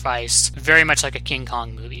sacrifice, very much like a King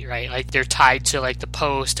Kong movie, right? Like they're tied to like the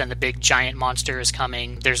post and the big giant monster is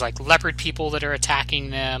coming. There's like leopard people that are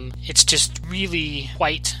attacking them. It's just really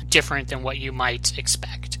quite different than what you might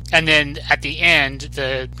expect. And then at the end,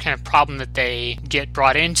 the kind of problem that they get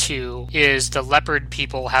brought into is the leopard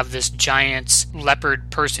people have this giant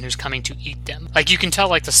leopard person who's coming to eat them. Like you can tell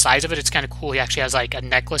like the size of it, it's kind of cool. He actually has like a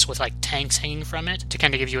necklace with like tanks hanging from it to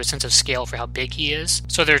kind of give you a sense of scale for how big he is.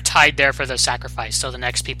 So they're tied there for the sacrifice. So the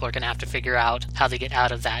next people are going to have to figure out how they get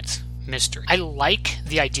out of that mystery. I like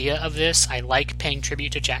the idea of this. I like paying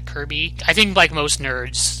tribute to Jack Kirby. I think like most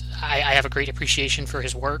nerds, I have a great appreciation for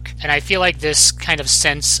his work, and I feel like this kind of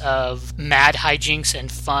sense of mad hijinks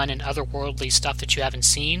and fun and otherworldly stuff that you haven't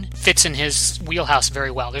seen fits in his wheelhouse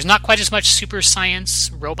very well. There's not quite as much super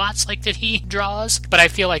science robots like that he draws, but I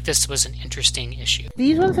feel like this was an interesting issue.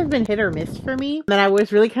 These ones have been hit or miss for me, and I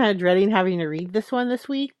was really kind of dreading having to read this one this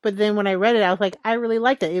week, but then when I read it, I was like, I really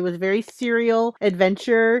liked it. It was very serial,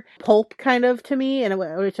 adventure, pulp kind of to me, and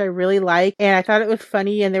which I really liked, and I thought it was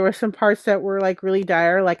funny, and there were some parts that were like really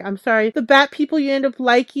dire, like, I'm sorry, the bat people you end up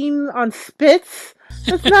liking on Spitz?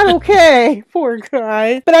 That's not okay. Poor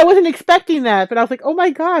guy. But I wasn't expecting that. But I was like, oh my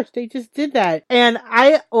gosh, they just did that. And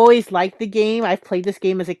I always liked the game. I've played this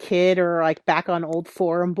game as a kid or like back on old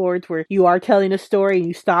forum boards where you are telling a story and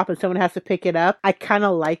you stop and someone has to pick it up. I kind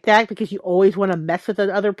of like that because you always want to mess with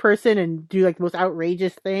the other person and do like the most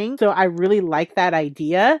outrageous thing. So I really like that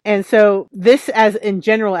idea. And so this as in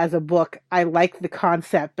general as a book, I like the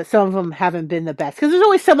concept, but some of them haven't been the best. Because there's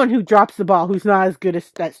always someone who drops the ball who's not as good at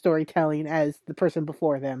that storytelling as the person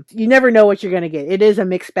before them. You never know what you're going to get. It is a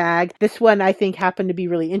mixed bag. This one I think happened to be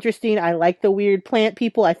really interesting. I like the weird plant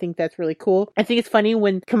people. I think that's really cool. I think it's funny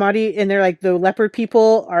when Kamadi and they're like the leopard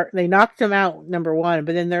people they knocked him out, number one,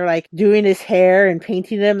 but then they're like doing his hair and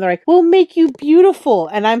painting them. They're like, we'll make you beautiful.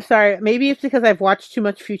 And I'm sorry, maybe it's because I've watched too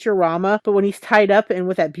much Futurama, but when he's tied up and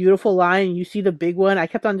with that beautiful line, you see the big one, I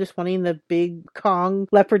kept on just wanting the big Kong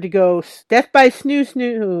leopard to go, death by snoo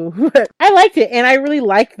snoo. I liked it, and I really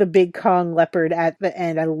liked the big Kong leopard at the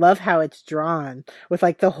end. I love how it's drawn with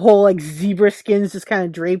like the whole like zebra skins just kind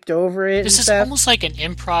of draped over it. This is stuff. Almost like an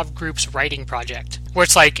improv group's writing project where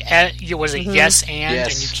it's like was it yes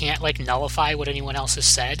and you can't like nullify what anyone else has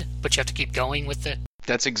said, but you have to keep going with the.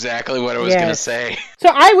 That's exactly what I was going to say. So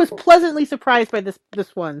I was pleasantly surprised by this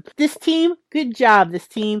one. This team, good job, this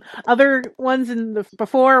team. Other ones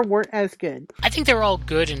before weren't as good. I think they were all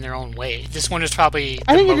good in their own way. This one is probably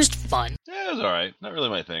the most fun. Yeah, it was alright. Not really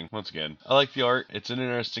my thing. Once again, I like the art. It's an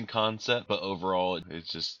interesting concept, but overall,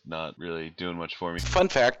 it's just not really doing much for me. Fun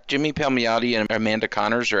fact, Jimmy Palmiotti and Amanda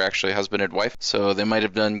Connors are actually husband and wife, so they might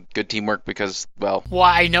have done good teamwork because, well,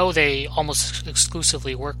 I know they almost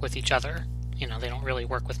exclusively work with each other. You know, they don't really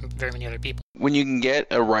work with very many other people. When you can get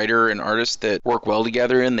a writer and artist that work well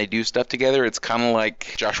together and they do stuff together, it's kind of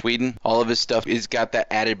like Josh Whedon. All of his stuff has got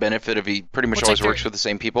that added benefit of he pretty much always works with the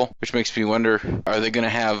same people, which makes me wonder, are they going to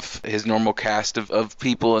have his normal cast of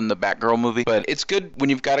people in the Batgirl movie? But it's good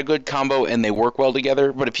when you've got a good combo and they work well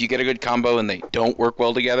together, but if you get a good combo and they don't work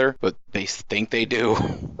well together, but they think they do,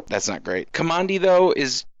 that's not great. Kamandi, though,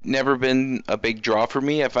 is never been a big draw for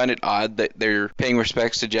me. I find it odd that they're paying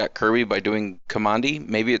respects to Jack Kirby by doing Kamandi.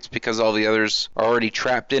 Maybe it's because all the others are already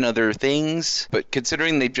trapped in other things, but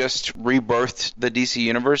considering they just rebirthed the DC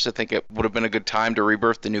Universe, I think it would have been a good time to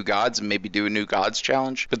rebirth the New Gods and maybe do a New Gods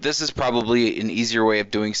challenge. But this is probably an easier way of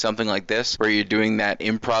doing something like this, where you're doing that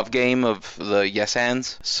improv game of the yes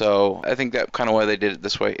ands. So I think that's kind of why they did it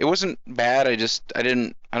this way. It wasn't bad,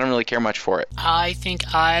 I don't really care much for it. I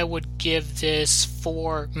think I would give this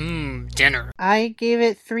 4 dinner. I gave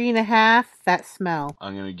it 3.5. That smell.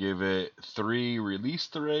 I'm gonna give it 3. Release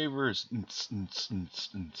the ravers.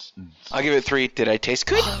 I'll give it 3. Did I taste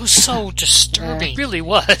good? Oh, it was so disturbing. It really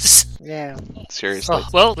was. Yeah. Seriously.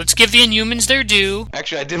 Well, let's give the Inhumans their due.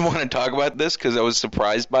 Actually, I didn't want to talk about this because I was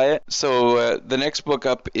surprised by it. So the next book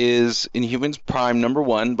up is Inhumans Prime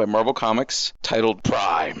 #1 by Marvel Comics, titled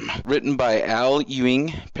Prime. Written by Al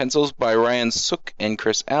Ewing, pencils by Ryan Sook and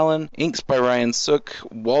Chris Allen, inks by Ryan Sook,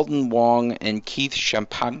 Walden Wong, and Keith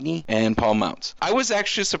Champagne, and Paul Mounts. I was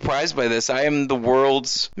actually surprised by this. I am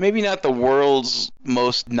maybe not the world's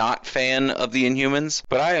most not fan of the Inhumans,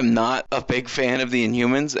 but I am not a big fan of the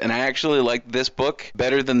Inhumans, and I actually like this book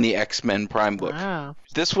better than the X-Men Prime book. Wow.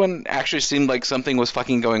 This one actually seemed like something was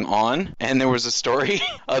fucking going on, and there was a story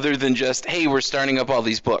other than just, hey, we're starting up all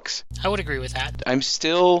these books. I would agree with that. I'm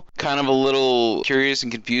still kind of a little curious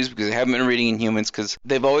and confused because I haven't been reading Inhumans because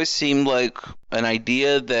they've always seemed like an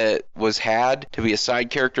idea that was had to be a side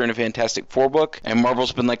character in a Fantastic Four book, and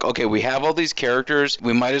Marvel's been like, okay, we have all these characters,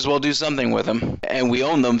 we might as well do something with them, and we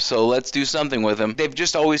own them, so let's do something with them. They've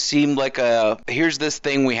just always seemed like here's this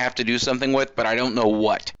thing we have to do something with, but I don't know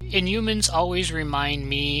what. Inhumans always remind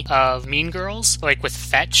me of Mean Girls, like with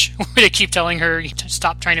Fetch, where they keep telling her to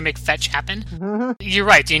stop trying to make Fetch happen. You're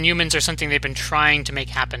right, the Inhumans are something they've been trying to make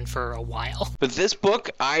happen for a while. But this book,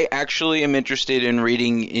 I actually am interested in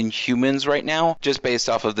reading Inhumans right now, just based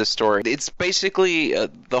off of this story. It's basically,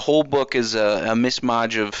 the whole book is a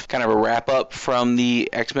mismatch of kind of a wrap-up from the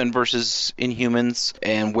X-Men versus Inhumans,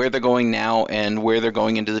 and where they're going now, and where they're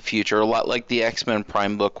going into the future, a lot like the X-Men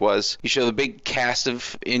Prime book was. You show the big cast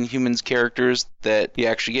of Inhumans characters that you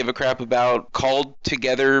actually give a crap about, called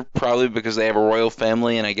together probably because they have a royal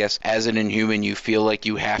family, and I guess as an Inhuman you feel like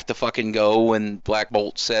you have to fucking go when Black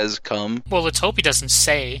Bolt says come. Well, let's hope he doesn't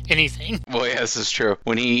say anything. Well, yeah, this is true.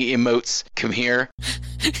 When he emotes, come here.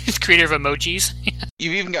 He's creator of emojis.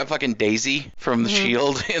 You've even got fucking Daisy from the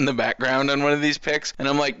S.H.I.E.L.D. in the background on one of these pics, and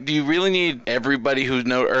I'm like, do you really need everybody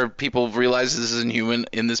or people realize this is Inhuman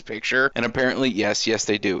in this picture? And apparently, yes,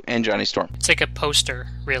 they do. And Johnny Storm. It's like a poster,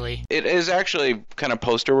 really. It is actually kind of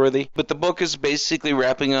poster-worthy, but the book is basically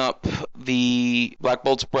wrapping up the Black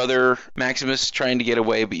Bolt's brother, Maximus, trying to get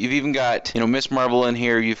away, but you've even got, Miss Marvel in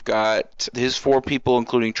here, you've got his 4 people,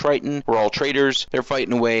 including Triton, who are all traitors. They're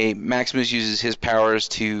fighting away. Maximus uses his powers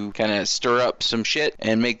to kind of stir up some shit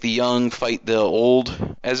and make the young fight the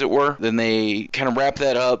old, as it were. Then they kind of wrap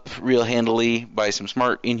that up real handily by some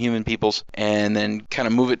smart Inhuman peoples, and then kind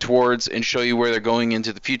of move it towards and show you where they're going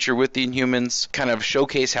into the future with the Inhumans, kind of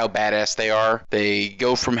showcase how badass they are. They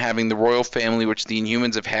go from having the royal family, which the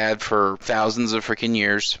Inhumans have had for thousands of freaking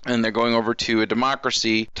years, and they're going over to a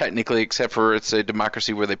democracy, technically, except for it's a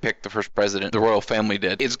democracy where they picked the first president. The royal family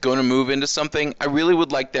did. It's going to move into something. I really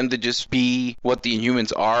would like them to just be what the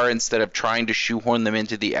Inhumans are instead of trying to shoehorn them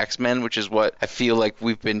into the X-Men, which is what I feel like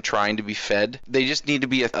we've been trying to be fed. They just need to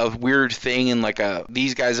be a weird thing and like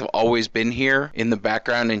these guys have always been here in the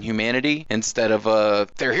background in humanity instead of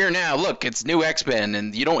they're here now, look, it's new X-Men,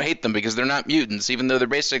 and you don't hate them because they're not mutants, even though they're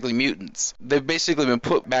basically mutants. They've basically been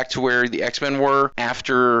put back to where the X-Men were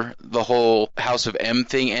after the whole House of M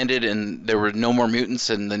thing ended and there were no more mutants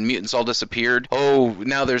and the mutants all disappeared. Oh,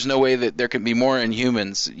 now there's no way that there can be more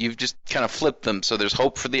Inhumans. You've just kind of flipped them, so there's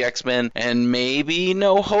hope for the X-Men and maybe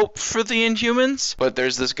no hope for the Inhumans. But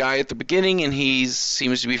there's this guy at the beginning and he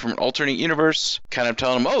seems to be from an alternate universe, kind of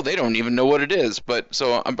telling them, oh, they don't even know what it is. But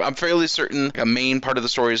so I'm fairly certain a main part of the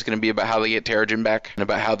story is going to be about how they get Terrigen back and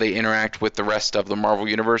about how they interact with the rest of the Marvel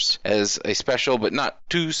Universe as a special but not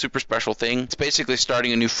too super special thing. It's basically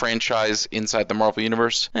starting a new franchise inside the Marvel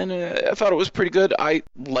Universe, and I thought it was pretty good. I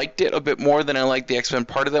liked it a bit more than I liked the X-Men.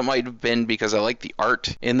 Part of that might have been because I like the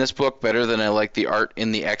art in this book better than I like the art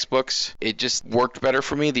in the X books. It just worked better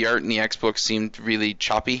for me. The art in the X books seemed really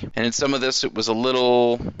choppy, and in some of this it was a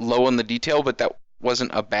little low on the detail, but that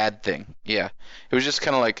wasn't a bad thing. Yeah. It was just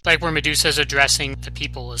kind of like where Medusa's addressing the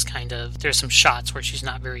people is kind of, there's some shots where she's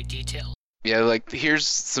not very detailed. Yeah, like, here's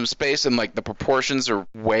some space, and, like, the proportions are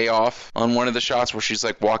way off on one of the shots where she's,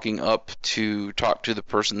 like, walking up to talk to the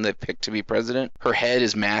person they picked to be president. Her head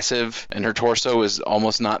is massive, and her torso is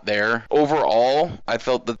almost not there. Overall, I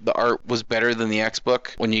felt that the art was better than the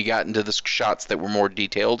X-Book. When you got into the shots that were more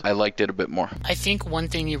detailed, I liked it a bit more. I think one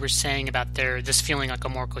thing you were saying about this feeling like a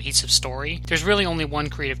more cohesive story, there's really only one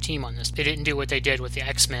creative team on this. They didn't do what they did with the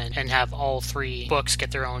X-Men and have all 3 books get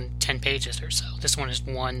their own 10 pages or so. This one is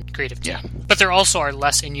one creative team. Yeah. But there also are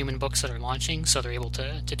less Inhuman books that are launching, so they're able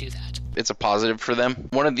to do that. It's a positive for them.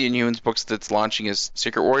 One of the Inhumans books that's launching is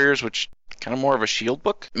Secret Warriors, which kind of more of a S.H.I.E.L.D.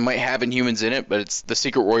 book. It might have Inhumans in it, but it's the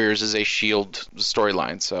Secret Warriors is a S.H.I.E.L.D.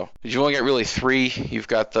 storyline. So you've only got really 3. You've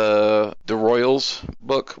got the Royals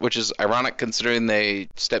book, which is ironic considering they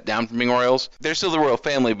stepped down from being Royals. They're still the royal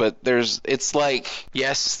family, but it's like,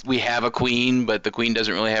 yes, we have a queen, but the queen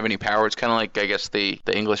doesn't really have any power. It's kind of like, I guess, the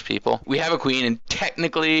English people. We have a queen, and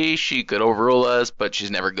technically she could overrule us, but she's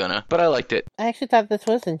never gonna. But I liked it. I actually thought this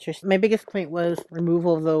was interesting. My biggest point was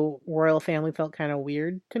removal of the royal family felt kind of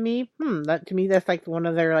weird to me. That to me, that's like one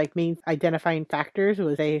of their like main identifying factors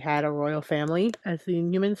was they had a royal family as the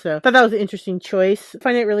Inhumans. So I thought that was an interesting choice. I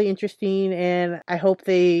find it really interesting, and I hope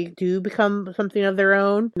they do become something of their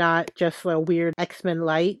own, not just a weird X-Men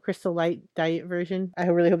Light, Crystal Light diet version. I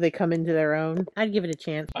really hope they come into their own. I'd give it a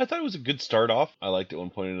chance. I thought it was a good start off. I liked at one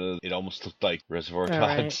point it almost looked like Reservoir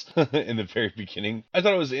Dogs in the very beginning. I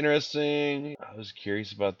thought it was interesting. I was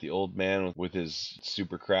curious about the old man with his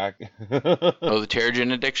super crack. Oh, the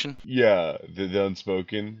Terrigen addiction? Yeah, the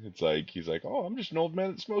unspoken. It's like, he's like, oh, I'm just an old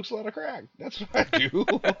man that smokes a lot of crack. That's what I do.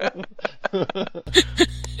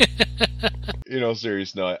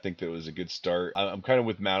 Serious note, I think that was a good start. I'm kind of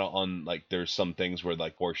with Matt on, like, there's some things where,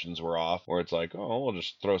 like, portions were off, where it's like, oh, we'll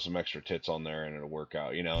just throw some extra tits on there and it'll work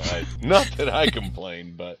out, Not that I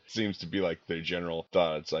complain, but it seems to be, like, their general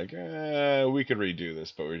thought. It's like, we could redo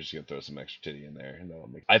this, but we're just gonna throw some extra titty in there.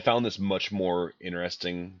 I found this much more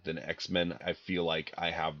interesting than X-Men. I feel like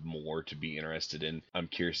I have more to be interested in. I'm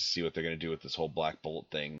curious to see what they're gonna do with this whole Black Bolt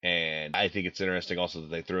thing. And I think it's interesting also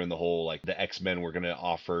that they threw in the whole, like, the X-Men were gonna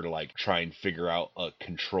offer to, like, try and figure out a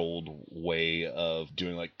controlled way of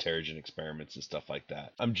doing, like, Terrigen experiments and stuff like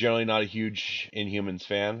that. I'm generally not a huge Inhumans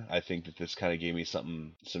fan. I think that this kind of gave me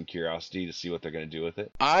some curiosity to see what they're gonna do with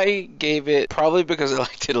it. I gave it, probably because I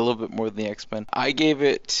liked it a little bit more than the X-Men, I gave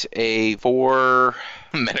it a 4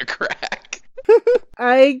 Metacrack.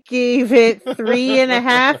 I gave it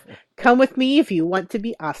 3.5. Come with me if you want to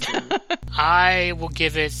be awesome. I will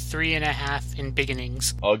give it 3.5 in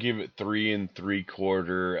beginnings. I'll give it 3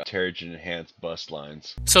 3/4 Terrigen enhanced bust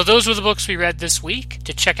lines. So those were the books we read this week.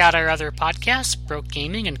 To check out our other podcasts, Broke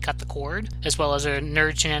Gaming and Cut the Cord, as well as our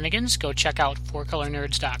Nerd Shenanigans, go check out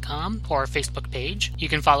fourcolornerds.com or our Facebook page. You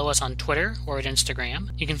can follow us on Twitter or at Instagram.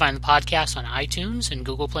 You can find the podcast on iTunes and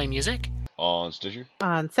Google Play Music. On Stitcher.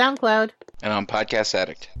 On SoundCloud. And on Podcast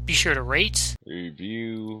Addict. Be sure to rate,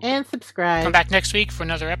 review, and subscribe. Come back next week for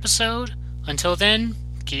another episode. Until then,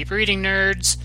 keep reading, nerds.